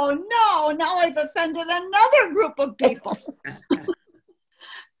 oh no, now I've offended another group of people.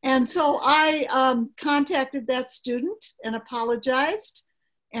 And so I contacted that student and apologized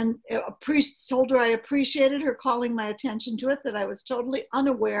and told her I appreciated her calling my attention to it, that I was totally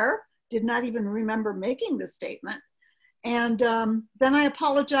unaware, did not even remember making the statement. And then I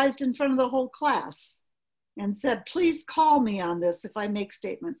apologized in front of the whole class and said, please call me on this if I make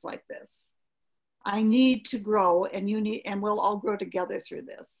statements like this. I need to grow and we'll all grow together through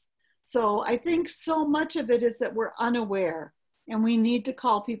this. So I think so much of it is that we're unaware and we need to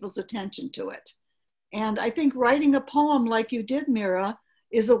call people's attention to it. And I think writing a poem like you did, Mira,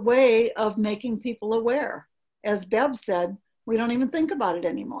 is a way of making people aware. As Bev said, we don't even think about it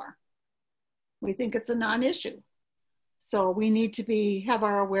anymore. We think it's a non-issue. So we need to have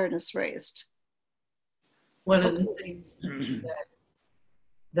our awareness raised. One of the things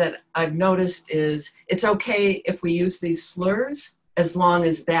that I've noticed is it's okay if we use these slurs as long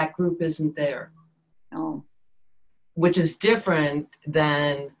as that group isn't there. Oh. Which is different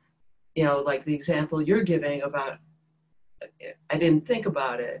than, like the example you're giving about, I didn't think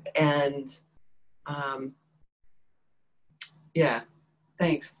about it. And yeah,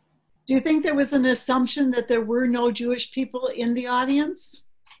 thanks. Do you think there was an assumption that there were no Jewish people in the audience?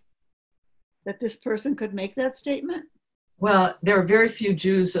 That this person could make that statement? Well, there are very few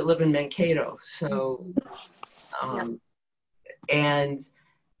Jews that live in Mankato. So, and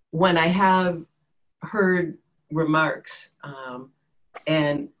when I have heard remarks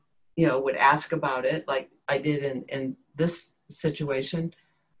and, would ask about it, like I did in this situation,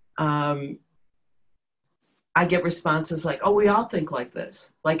 I get responses like, oh, we all think like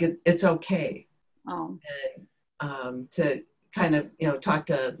this. Like it's okay. Oh. And to kind of, talk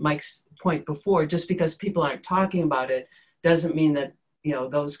to Mike's point before, just because people aren't talking about it doesn't mean that,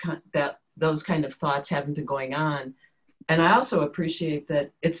 those kind of thoughts haven't been going on. And I also appreciate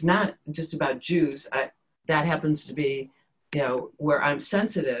that it's not just about Jews. That happens to be, where I'm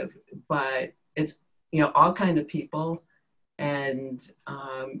sensitive, but it's, all kind of people. And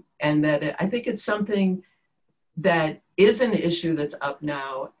that I think it's something that is an issue that's up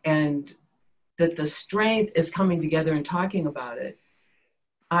now, and that the strength is coming together and talking about it.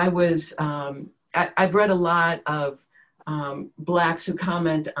 I've read a lot of Blacks who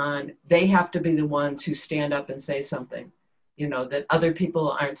comment on, they have to be the ones who stand up and say something, that other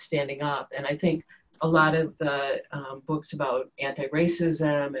people aren't standing up. And I think a lot of the books about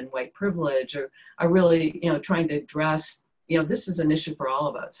anti-racism and white privilege are really, trying to address this is an issue for all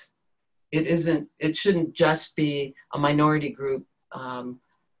of us. It shouldn't just be a minority group,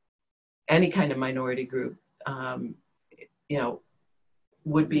 any kind of minority group,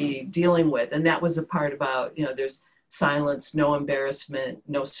 would be dealing with. And that was the part about, there's silence, no embarrassment,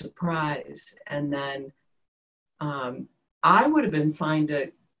 no surprise. And then I would have been fine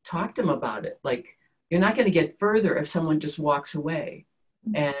to talk to him about it. Like, you're not going to get further if someone just walks away.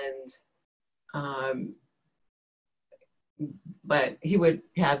 And, but he would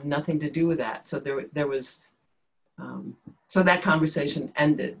have nothing to do with that. So there was, so that conversation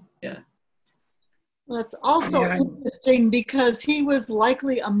ended. Yeah. Well, it's also interesting because he was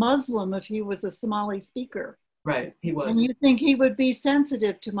likely a Muslim if he was a Somali speaker. Right, he was. And you think he would be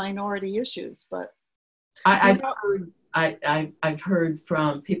sensitive to minority issues, but I've heard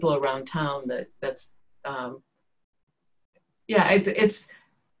from people around town that's it's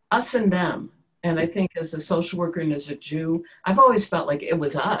us and them. And I think as a social worker and as a Jew, I've always felt like it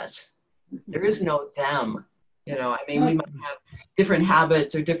was us. There is no them. We might have different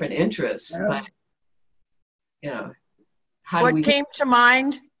habits or different interests, but what came to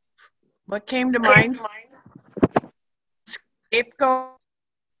mind? Scapegoat.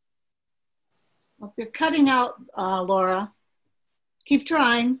 Well, you're cutting out, Laura. Keep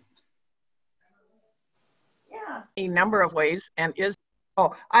trying. Yeah. A number of ways, and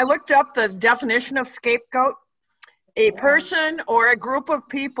I looked up the definition of scapegoat. A person or a group of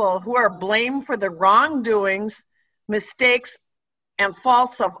people who are blamed for the wrongdoings, mistakes, and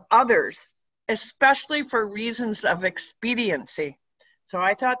faults of others, especially for reasons of expediency. So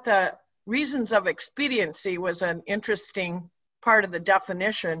I thought the reasons of expediency was an interesting part of the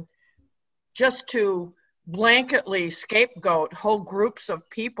definition. Just to blanketly scapegoat whole groups of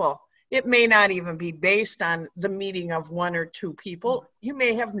people, it may not even be based on the meeting of one or two people. You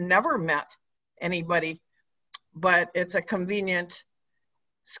may have never met anybody, but it's a convenient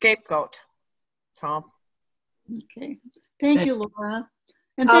scapegoat. So, okay. Thank you, Laura.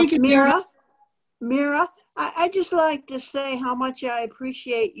 And thank you, Mira, I just like to say how much I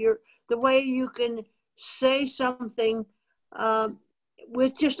appreciate the way you can say something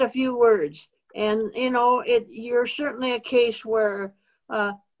with just a few words. And, you're certainly a case where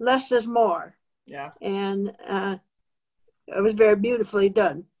less is more. Yeah. And it was very beautifully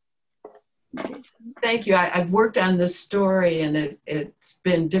done. Thank you. I've worked on this story and it's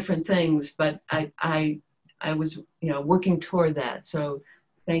been different things, but I was, working toward that. So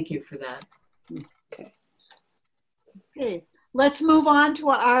thank you for that. Okay. Let's move on to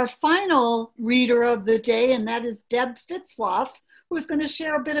our final reader of the day, and that is Deb Fitzloff, who's going to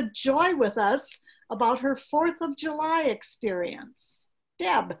share a bit of joy with us about her 4th of July experience.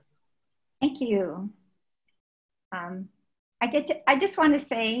 Deb. Thank you. I just want to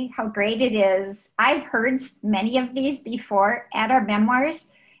say how great it is. I've heard many of these before at our memoirs,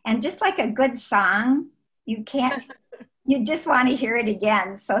 and just like a good song, you just want to hear it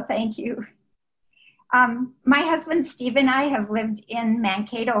again. So thank you. My husband, Steve, and I have lived in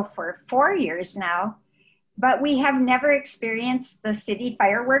Mankato for 4 years now, but we have never experienced the city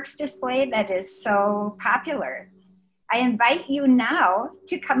fireworks display that is so popular. I invite you now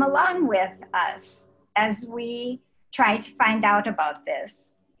to come along with us as we try to find out about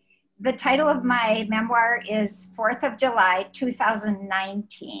this. The title of my memoir is 4th of July,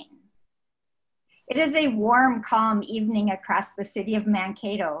 2019. It is a warm, calm evening across the city of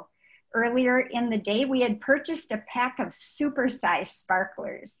Mankato. Earlier in the day, we had purchased a pack of super-sized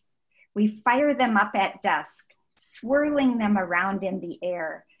sparklers. We fire them up at dusk, swirling them around in the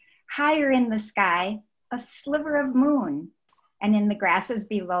air. Higher in the sky, a sliver of moon, and in the grasses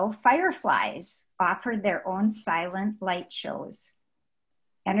below, fireflies offer their own silent light shows.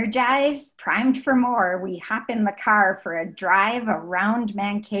 Energized, primed for more, we hop in the car for a drive around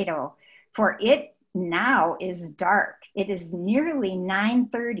Mankato, for it now is dark. It is nearly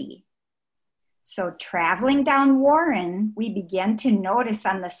 9:30. So traveling down Warren, we began to notice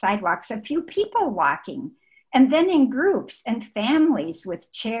on the sidewalks a few people walking, and then in groups and families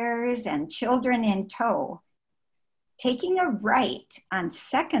with chairs and children in tow. Taking a right on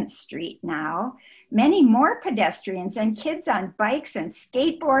 2nd Street now, many more pedestrians and kids on bikes and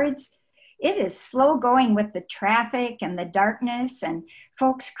skateboards. It is slow going with the traffic and the darkness and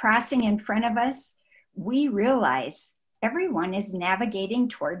folks crossing in front of us. We realize everyone is navigating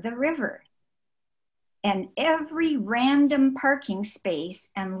toward the river. And every random parking space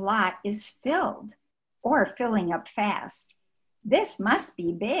and lot is filled or filling up fast. This must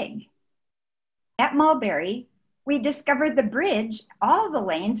be big. At Mulberry, we discovered the bridge, all the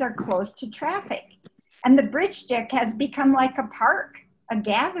lanes are closed to traffic, and the bridge deck has become like a park, a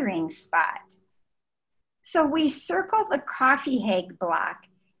gathering spot. So we circle the Coffee Hague block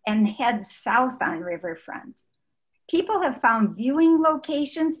and head south on Riverfront. People have found viewing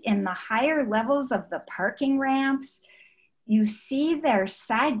locations in the higher levels of the parking ramps. You see their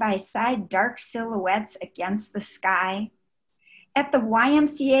side-by-side dark silhouettes against the sky. At the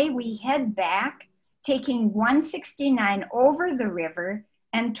YMCA, we head back, taking 169 over the river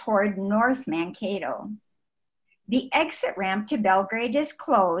and toward North Mankato. The exit ramp to Belgrade is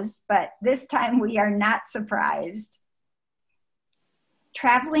closed, but this time we are not surprised.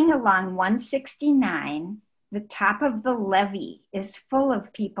 Traveling along 169, the top of the levee is full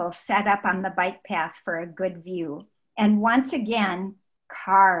of people set up on the bike path for a good view. And once again,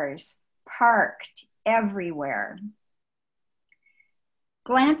 cars parked everywhere.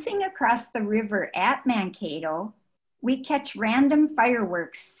 Glancing across the river at Mankato, we catch random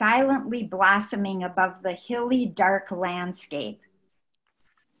fireworks silently blossoming above the hilly, dark landscape.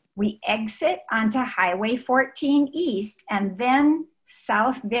 We exit onto Highway 14 East and then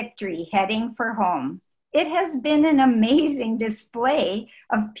South Victory, heading for home. It has been an amazing display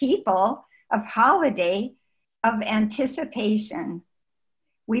of people, of holiday, of anticipation.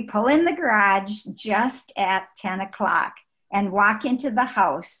 We pull in the garage just at 10 o'clock and walk into the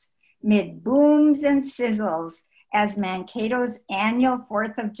house mid booms and sizzles as Mankato's annual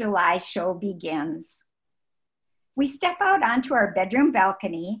 4th of July show begins. We step out onto our bedroom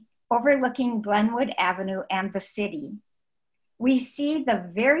balcony overlooking Glenwood Avenue and the city. We see the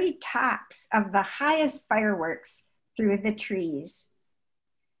very tops of the highest fireworks through the trees.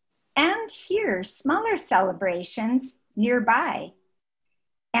 And hear smaller celebrations nearby.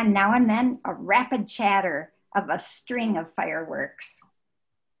 And now and then a rapid chatter of a string of fireworks.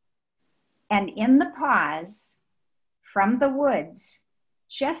 And in the pause, from the woods,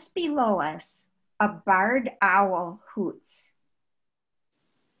 just below us, a barred owl hoots.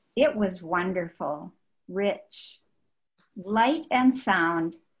 It was wonderful, rich, light and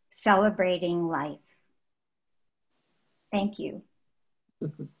sound, celebrating life. Thank you.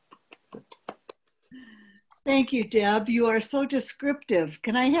 Thank you, Deb. You are so descriptive.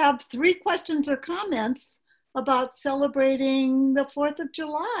 Can I have 3 questions or comments about celebrating the 4th of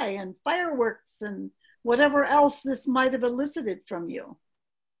July and fireworks and whatever else this might have elicited from you?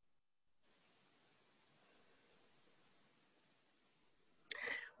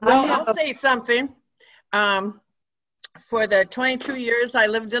 Well, I'll say something. For the 22 years I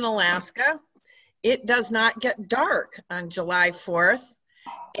lived in Alaska, it does not get dark on July 4th.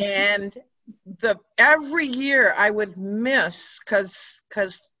 And every year I would miss because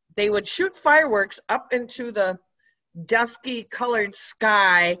they would shoot fireworks up into the dusky colored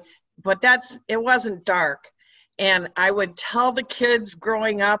sky, but it wasn't dark. And I would tell the kids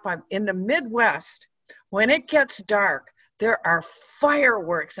growing up, I'm in the Midwest, when it gets dark, there are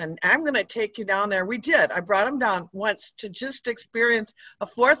fireworks, and I'm going to take you down there. We did. I brought them down once to just experience a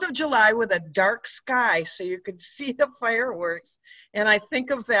 4th of July with a dark sky so you could see the fireworks. And I think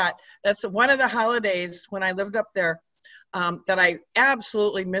of that. That's one of the holidays when I lived up there that I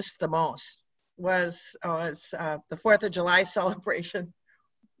absolutely missed the most was the 4th of July celebration.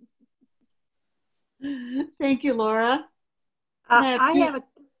 Thank you, Laura. I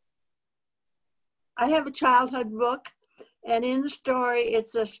have a childhood book. And in the story,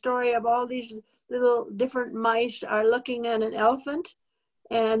 it's a story of all these little different mice are looking at an elephant,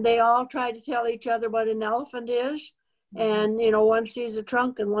 and they all try to tell each other what an elephant is. And, you know, one sees a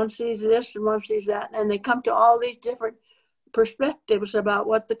trunk and one sees this and one sees that. And they come to all these different perspectives about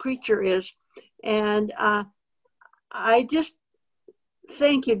what the creature is. And I just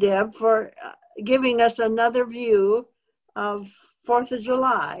thank you, Deb, for giving us another view of 4th of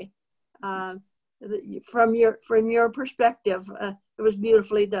July. From your perspective, it was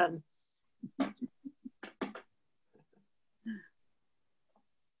beautifully done.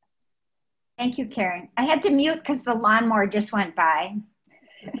 Thank you, Karen. I had to mute because the lawnmower just went by.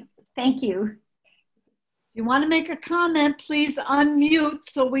 Thank you. If you want to make a comment, please unmute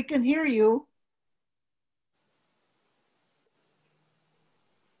so we can hear you.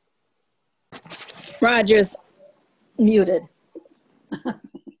 Roger's muted.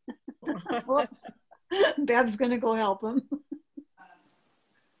 Whoops. Deb's going to go help him.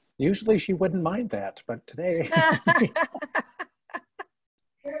 Usually she wouldn't mind that, but today.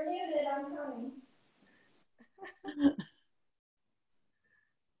 You're muted, I'm coming.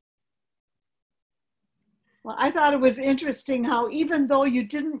 Well, I thought it was interesting how even though you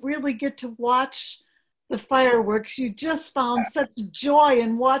didn't really get to watch the fireworks, you just found such joy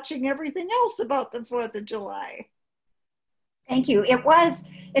in watching everything else about the 4th of July. Thank you.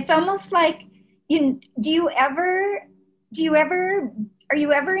 It's almost like, do you ever are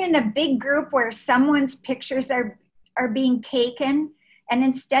you ever in a big group where someone's pictures are being taken, and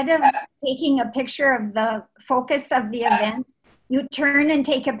instead of taking a picture of the focus of the event, you turn and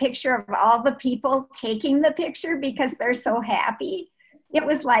take a picture of all the people taking the picture because they're so happy? It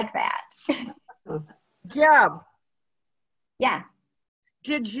was like that. Deb. Yeah.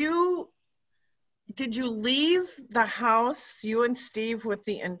 Did you leave the house, you and Steve, with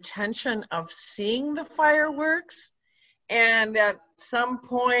the intention of seeing the fireworks? And at some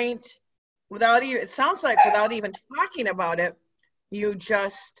point, it sounds like without even talking about it, you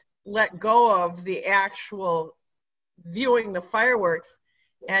just let go of the actual viewing the fireworks,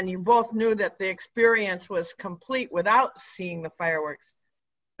 and you both knew that the experience was complete without seeing the fireworks.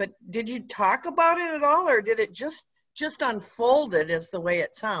 But did you talk about it at all, or did it just unfolded as the way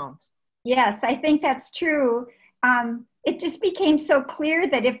it sounds? Yes, I think that's true. It just became so clear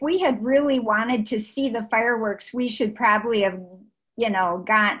that if we had really wanted to see the fireworks, we should probably have,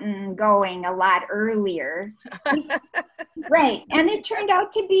 gotten going a lot earlier. Right. And it turned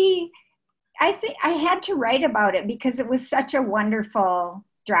out to be, I think I had to write about it because it was such a wonderful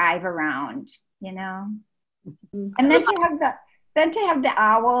drive around, And then to have the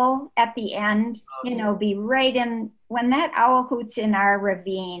owl at the end, be right in, when that owl hoots in our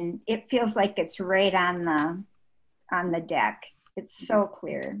ravine, it feels like it's right on the deck. It's so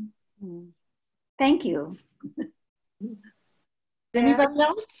clear. Thank you. Anybody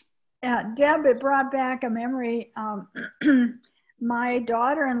else? Deb, it brought back a memory. My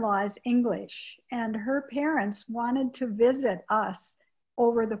daughter-in-law is English, and her parents wanted to visit us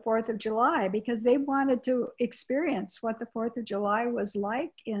over the 4th of July because they wanted to experience what the 4th of July was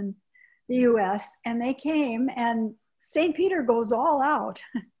like in the US. And they came, and St. Peter goes all out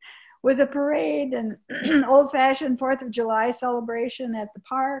with a parade and old-fashioned 4th of July celebration at the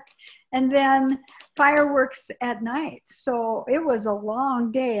park, and then fireworks at night. So it was a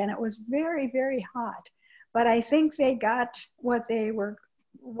long day, and it was very, very hot. But I think they got what they were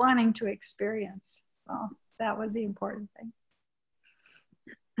wanting to experience. So that was the important thing.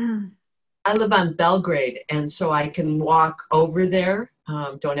 I live on Belgrade, and so I can walk over there.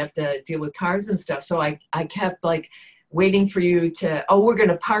 Don't have to deal with cars and stuff. So I kept like waiting for you to, we're going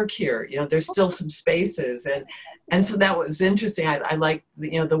to park here. There's still some spaces. And so that was interesting. I like,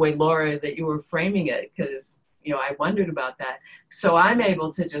 the way, Laura, that you were framing it, because, I wondered about that. So I'm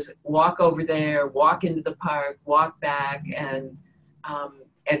able to just walk over there, walk into the park, walk back, and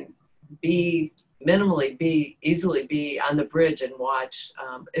easily be on the bridge and watch.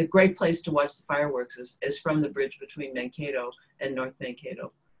 A great place to watch the fireworks is from the bridge between Mankato and North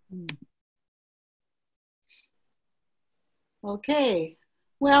Mankato. Okay,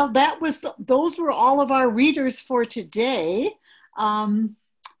 well, those were all of our readers for today. I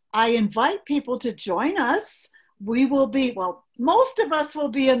invite people to join us. We will be, most of us will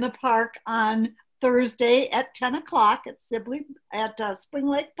be in the park on Thursday at 10 o'clock at Spring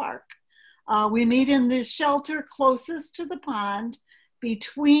Lake Park. We meet in the shelter closest to the pond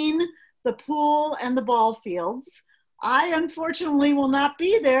between the pool and the ball fields. I unfortunately will not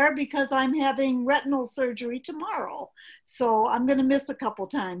be there because I'm having retinal surgery tomorrow. So I'm going to miss a couple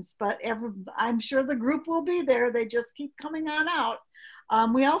times, but I'm sure the group will be there. They just keep coming on out.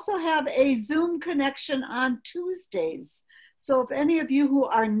 We also have a Zoom connection on Tuesdays. So if any of you who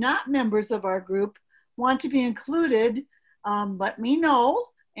are not members of our group want to be included, let me know,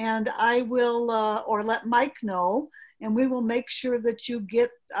 and I will, or let Mike know, and we will make sure that you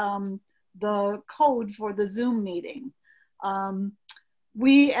get the code for the Zoom meeting.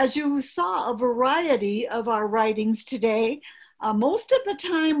 We, as you saw, a variety of our writings today. Most of the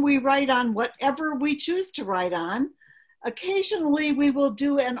time we write on whatever we choose to write on. Occasionally we will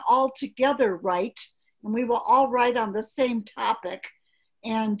do an all-together write, and we will all write on the same topic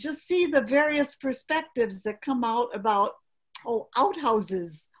and just see the various perspectives that come out about,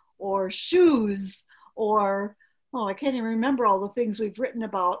 outhouses or shoes or, I can't even remember all the things we've written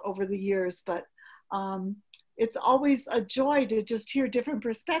about over the years, but it's always a joy to just hear different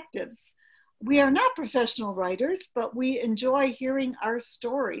perspectives. We are not professional writers, but we enjoy hearing our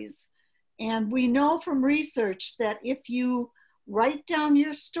stories. And we know from research that if you write down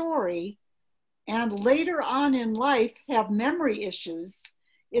your story and later on in life have memory issues,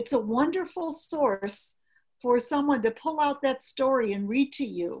 it's a wonderful source for someone to pull out that story and read to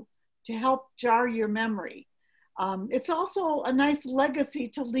you to help jar your memory. It's also a nice legacy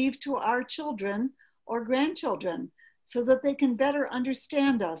to leave to our children or grandchildren so that they can better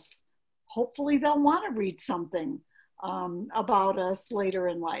understand us. Hopefully they'll want to read something about us later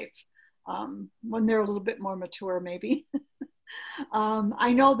in life. When they're a little bit more mature, maybe.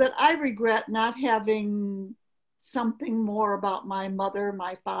 I know that I regret not having something more about my mother,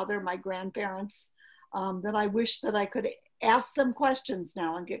 my father, my grandparents, that I wish that I could ask them questions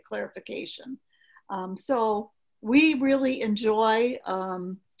now and get clarification. So we really enjoy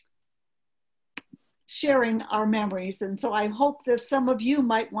sharing our memories. And so I hope that some of you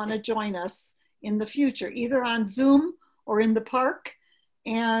might want to join us in the future, either on Zoom or in the park.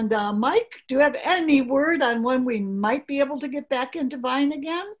 And Mike, do you have any word on when we might be able to get back into VINE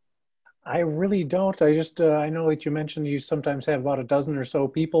again? I really don't. I just, I know that you mentioned you sometimes have about a dozen or so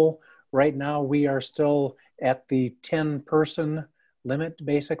people. Right now, we are still at the 10-person limit,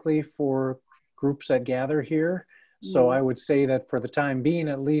 basically, for groups that gather here. So I would say that for the time being,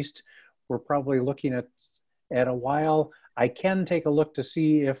 at least, we're probably looking at a while. I can take a look to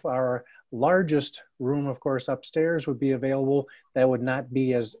see if our largest room, of course, upstairs would be available. That would not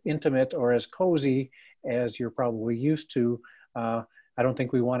be as intimate or as cozy as you're probably used to. I don't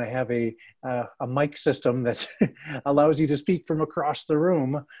think we want to have a mic system that allows you to speak from across the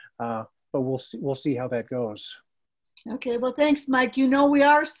room, but we'll see how that goes. Okay, well, thanks, Mike. You know, we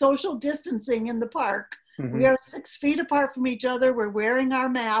are social distancing in the park. Mm-hmm. We are 6 feet apart from each other. We're wearing our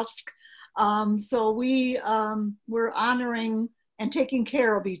mask. So we're honoring and taking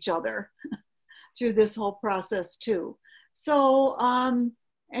care of each other through this whole process too. So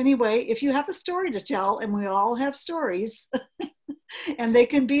anyway, if you have a story to tell, and we all have stories, and they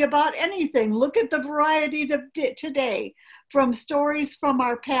can be about anything. Look at the variety today, from stories from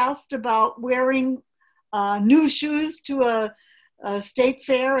our past about wearing new shoes to a state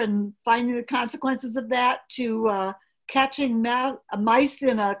fair and finding the consequences of that, to catching mice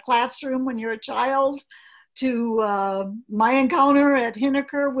in a classroom when you're a child, to my encounter at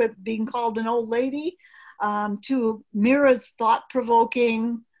Hinneker with being called an old lady, to Mira's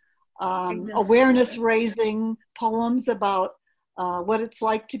thought-provoking, awareness-raising poems about what it's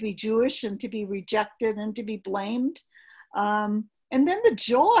like to be Jewish and to be rejected and to be blamed. And then the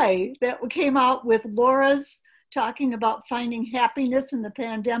joy that came out with Laura's talking about finding happiness in the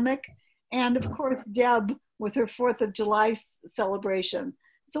pandemic. And of course, Deb with her 4th of July celebration.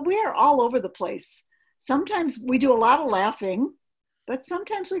 So we are all over the place. Sometimes we do a lot of laughing, but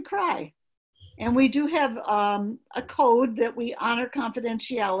sometimes we cry. And we do have a code that we honor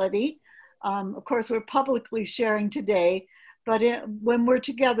confidentiality. Of course, we're publicly sharing today, but when we're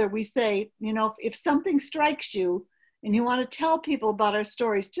together, we say, you know, if something strikes you and you want to tell people about our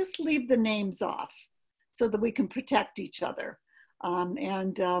stories, just leave the names off so that we can protect each other.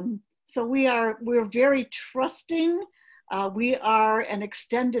 So we're very trusting. We are an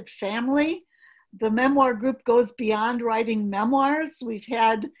extended family. The memoir group goes beyond writing memoirs. We've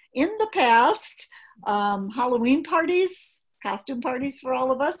had in the past Halloween parties, costume parties for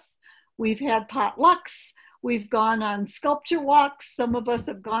all of us. We've had potlucks. We've gone on sculpture walks. Some of us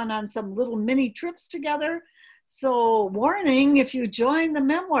have gone on some little mini trips together. So warning, if you join the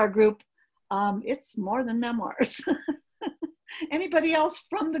memoir group, it's more than memoirs. Anybody else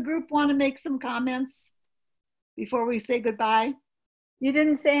from the group want to make some comments before we say goodbye? You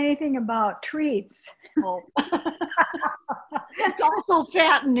didn't say anything about treats. Oh. It's also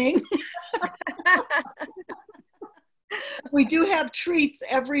fattening. We do have treats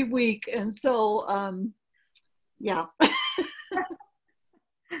every week. And so, yeah.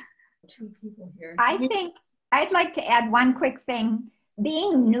 2 people here. I think I'd like to add one quick thing.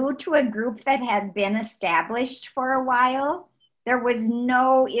 Being new to a group that had been established for a while, there was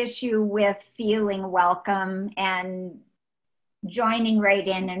no issue with feeling welcome and joining right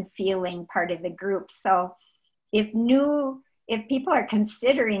in and feeling part of the group. So if people are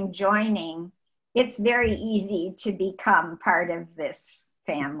considering joining, it's very easy to become part of this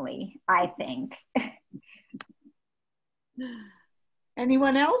family, I think.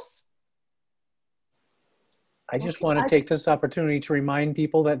 Anyone else? I just want to take this opportunity to remind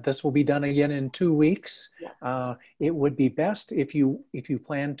people that this will be done again in 2 weeks. Yeah. It would be best if you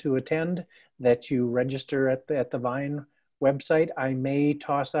plan to attend that you register at the VINE website. I may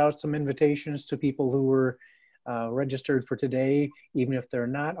toss out some invitations to people who were registered for today, even if they're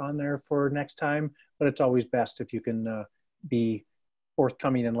not on there for next time. But it's always best if you can be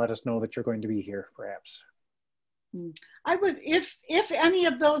forthcoming and let us know that you're going to be here, perhaps. I would, if any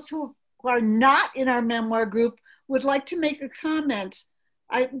of those who are not in our memoir group would like to make a comment,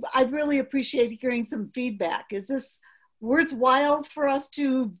 I'd really appreciate hearing some feedback. Is this worthwhile for us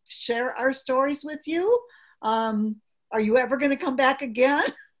to share our stories with you? Are you ever going to come back again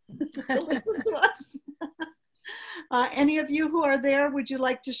to listen to us? Any of you who are there, would you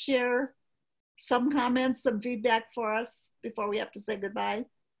like to share some comments, some feedback for us before we have to say goodbye?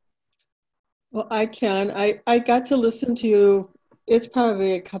 Well, I can. I got to listen to you, it's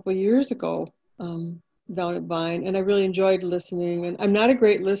probably a couple years ago, down at VINE, and I really enjoyed listening. And I'm not a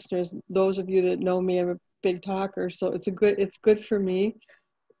great listener. Those of you that know me, I'm a big talker, so it's good for me.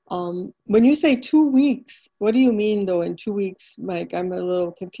 When you say 2 weeks, what do you mean though in 2 weeks, Mike? I'm a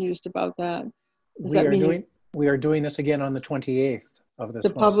little confused about that. Does that mean we are doing this again on the 28th of this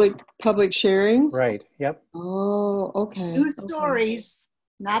the month. public sharing? Right. Yep. Oh, okay. New stories,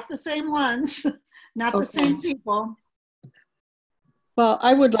 not the same ones, not the same people. Well,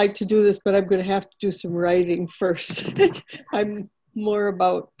 I would like to do this, but I'm going to have to do some writing first. I'm more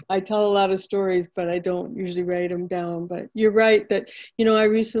about, I tell a lot of stories, but I don't usually write them down. But you're right that, I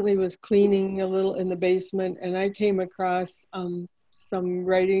recently was cleaning a little in the basement, and I came across some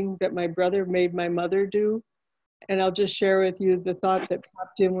writing that my brother made my mother do. And I'll just share with you the thought that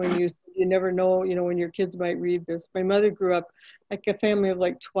popped in when you never know, when your kids might read this. My mother grew up like a family of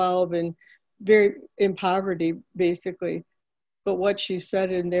like 12 and very in poverty, basically. But what she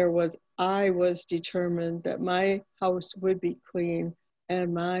said in there was, I was determined that my house would be clean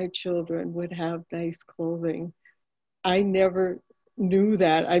and my children would have nice clothing. I never knew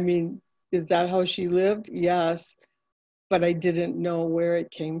that. I mean, is that how she lived? Yes. But I didn't know where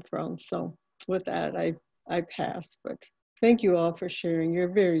it came from. So with that, I pass. But thank you all for sharing. You're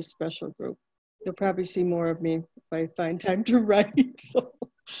a very special group. You'll probably see more of me if I find time to write. So.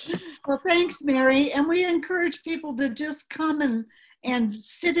 Well, thanks, Mary. And we encourage people to just come and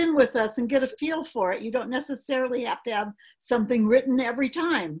sit in with us and get a feel for it. You don't necessarily have to have something written every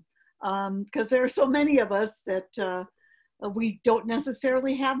time, because there are so many of us that we don't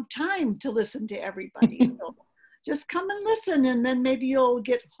necessarily have time to listen to everybody. So just come and listen, and then maybe you'll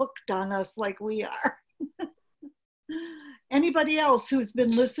get hooked on us like we are. Anybody else who's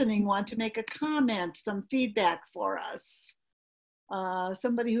been listening want to make a comment, some feedback for us?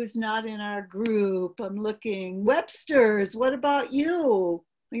 Somebody who's not in our group. I'm looking. Webster's, what about you?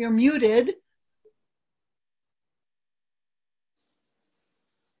 You're muted.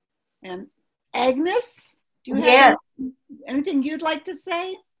 And Agnes, do you have anything you'd like to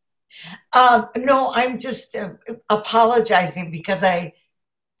say? No, I'm just apologizing because I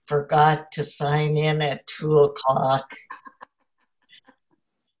forgot to sign in at 2:00.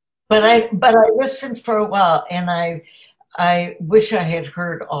 But I listened for a while, and I wish I had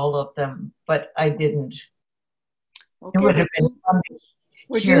heard all of them, but I didn't. Okay. It would have been fun to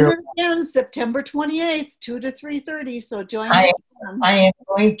We're hear. doing it again, September 28th, 2 to 3:30. So join us. I am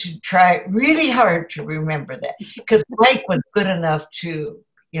going to try really hard to remember that, because Mike was good enough to,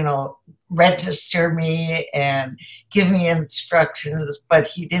 register me and give me instructions, but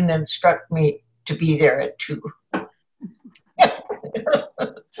he didn't instruct me to be there at 2.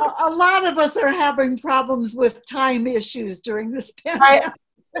 A lot of us are having problems with time issues during this pandemic.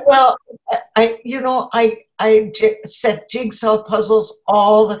 I set jigsaw puzzles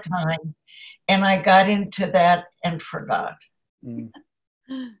all the time, and I got into that and forgot.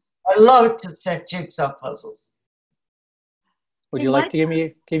 I love to set jigsaw puzzles. Would you like to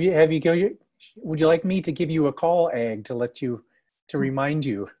would you like me to give you a call, Ag, to remind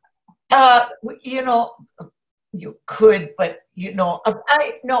you? You could, but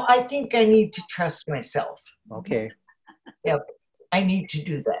I think I need to trust myself. Okay. Yep, I need to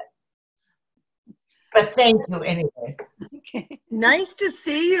do that. But thank you anyway. Okay. Nice to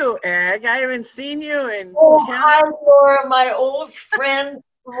see you, Ag. I haven't seen you in. Hi, Laura, my old friend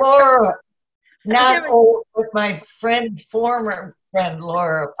Laura. Not old, but my former friend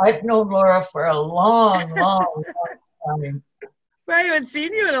Laura. I've known Laura for a long, long, long time. I haven't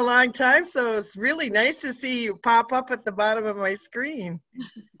seen you in a long time, so it's really nice to see you pop up at the bottom of my screen.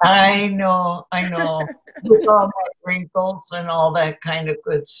 I know. With all my wrinkles and all that kind of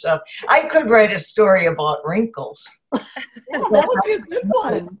good stuff. I could write a story about wrinkles. Yeah, that would be a good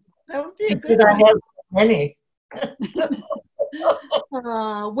one. That would be a good one. I have so many.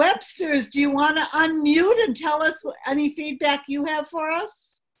 Webster's, do you want to unmute and tell us any feedback you have for us?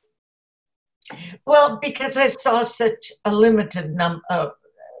 Well, because I saw such a limited amount of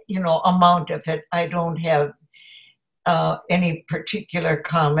it, I don't have any particular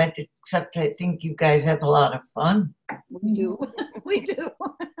comment, except I think you guys have a lot of fun. We do. We do.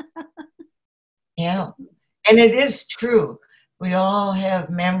 Yeah. And it is true. We all have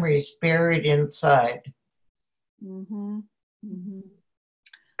memories buried inside. Mm-hmm. Mm-hmm.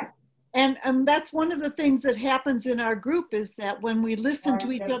 And that's one of the things that happens in our group, is that when we listen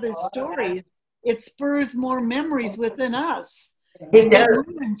to each other's stories, it spurs more memories within us. It does.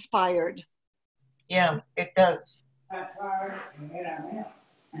 We're inspired. Yeah, it does. Okay.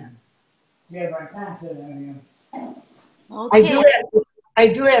 I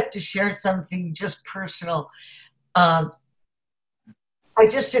do have to share something just personal. I I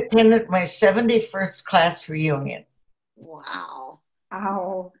just attended my 71st class reunion. Wow.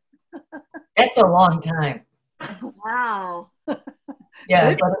 Oh, That's a long time. Wow. Yeah,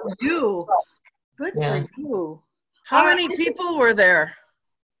 Good but for you. Good yeah. for you. How many people were there?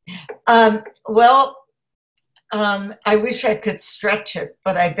 Well, I wish I could stretch it,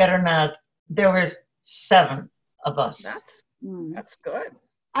 but I better not. There were 7 of us. That's good.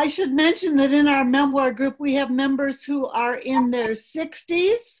 I should mention that in our memoir group, we have members who are in their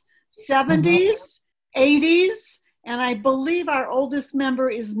 60s, 70s, 80s, and I believe our oldest member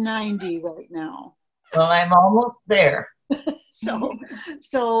is 90 right now. Well, I'm almost there. So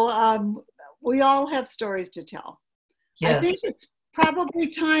we all have stories to tell. Yes. I think it's probably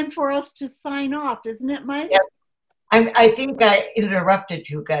time for us to sign off, isn't it, Mike? Yep. I think I interrupted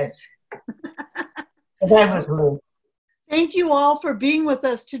you guys. That was rude. Thank you all for being with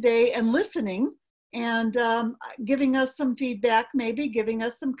us today and listening and giving us some feedback, maybe giving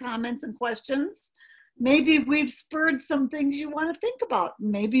us some comments and questions. Maybe we've spurred some things you want to think about.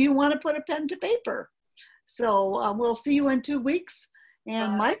 Maybe you want to put a pen to paper. So we'll see you in 2 weeks.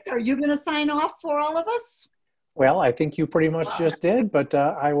 And Mike, are you going to sign off for all of us? Well, I think you pretty much just did, but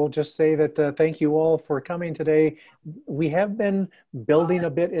I will just say that thank you all for coming today. We have been building a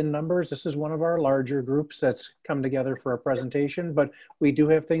bit in numbers. This is one of our larger groups that's come together for a presentation, but we do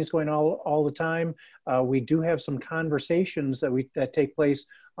have things going all the time. We do have some conversations that take place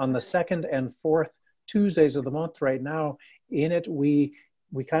on the 2nd and 4th Tuesdays of the month right now. In it, we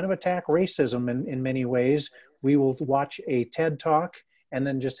kind of attack racism in many ways. We will watch a TED Talk and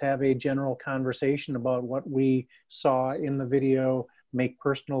then just have a general conversation about what we saw in the video, make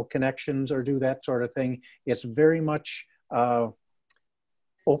personal connections or do that sort of thing. It's very much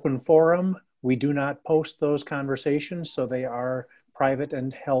open forum. We do not post those conversations, so they are private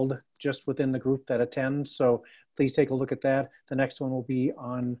and held just within the group that attends. So please take a look at that. The next one will be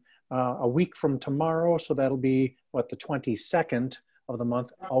on a week from tomorrow. So that'll be what, the 22nd of the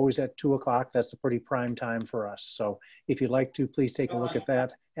month, always at 2 o'clock. That's a pretty prime time for us. So if you'd like to, please take a look at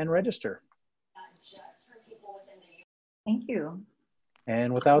that and register. thank you.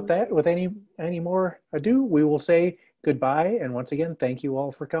 And without that, with any more ado, we will say goodbye. And once again, thank you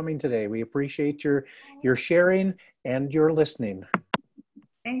all for coming today. We appreciate your sharing and your listening.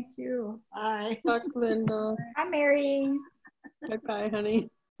 Thank you. Bye. Talk, Linda. Hi, Mary. Bye-bye, honey.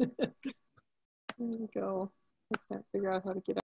 There we go. I can't figure out how to get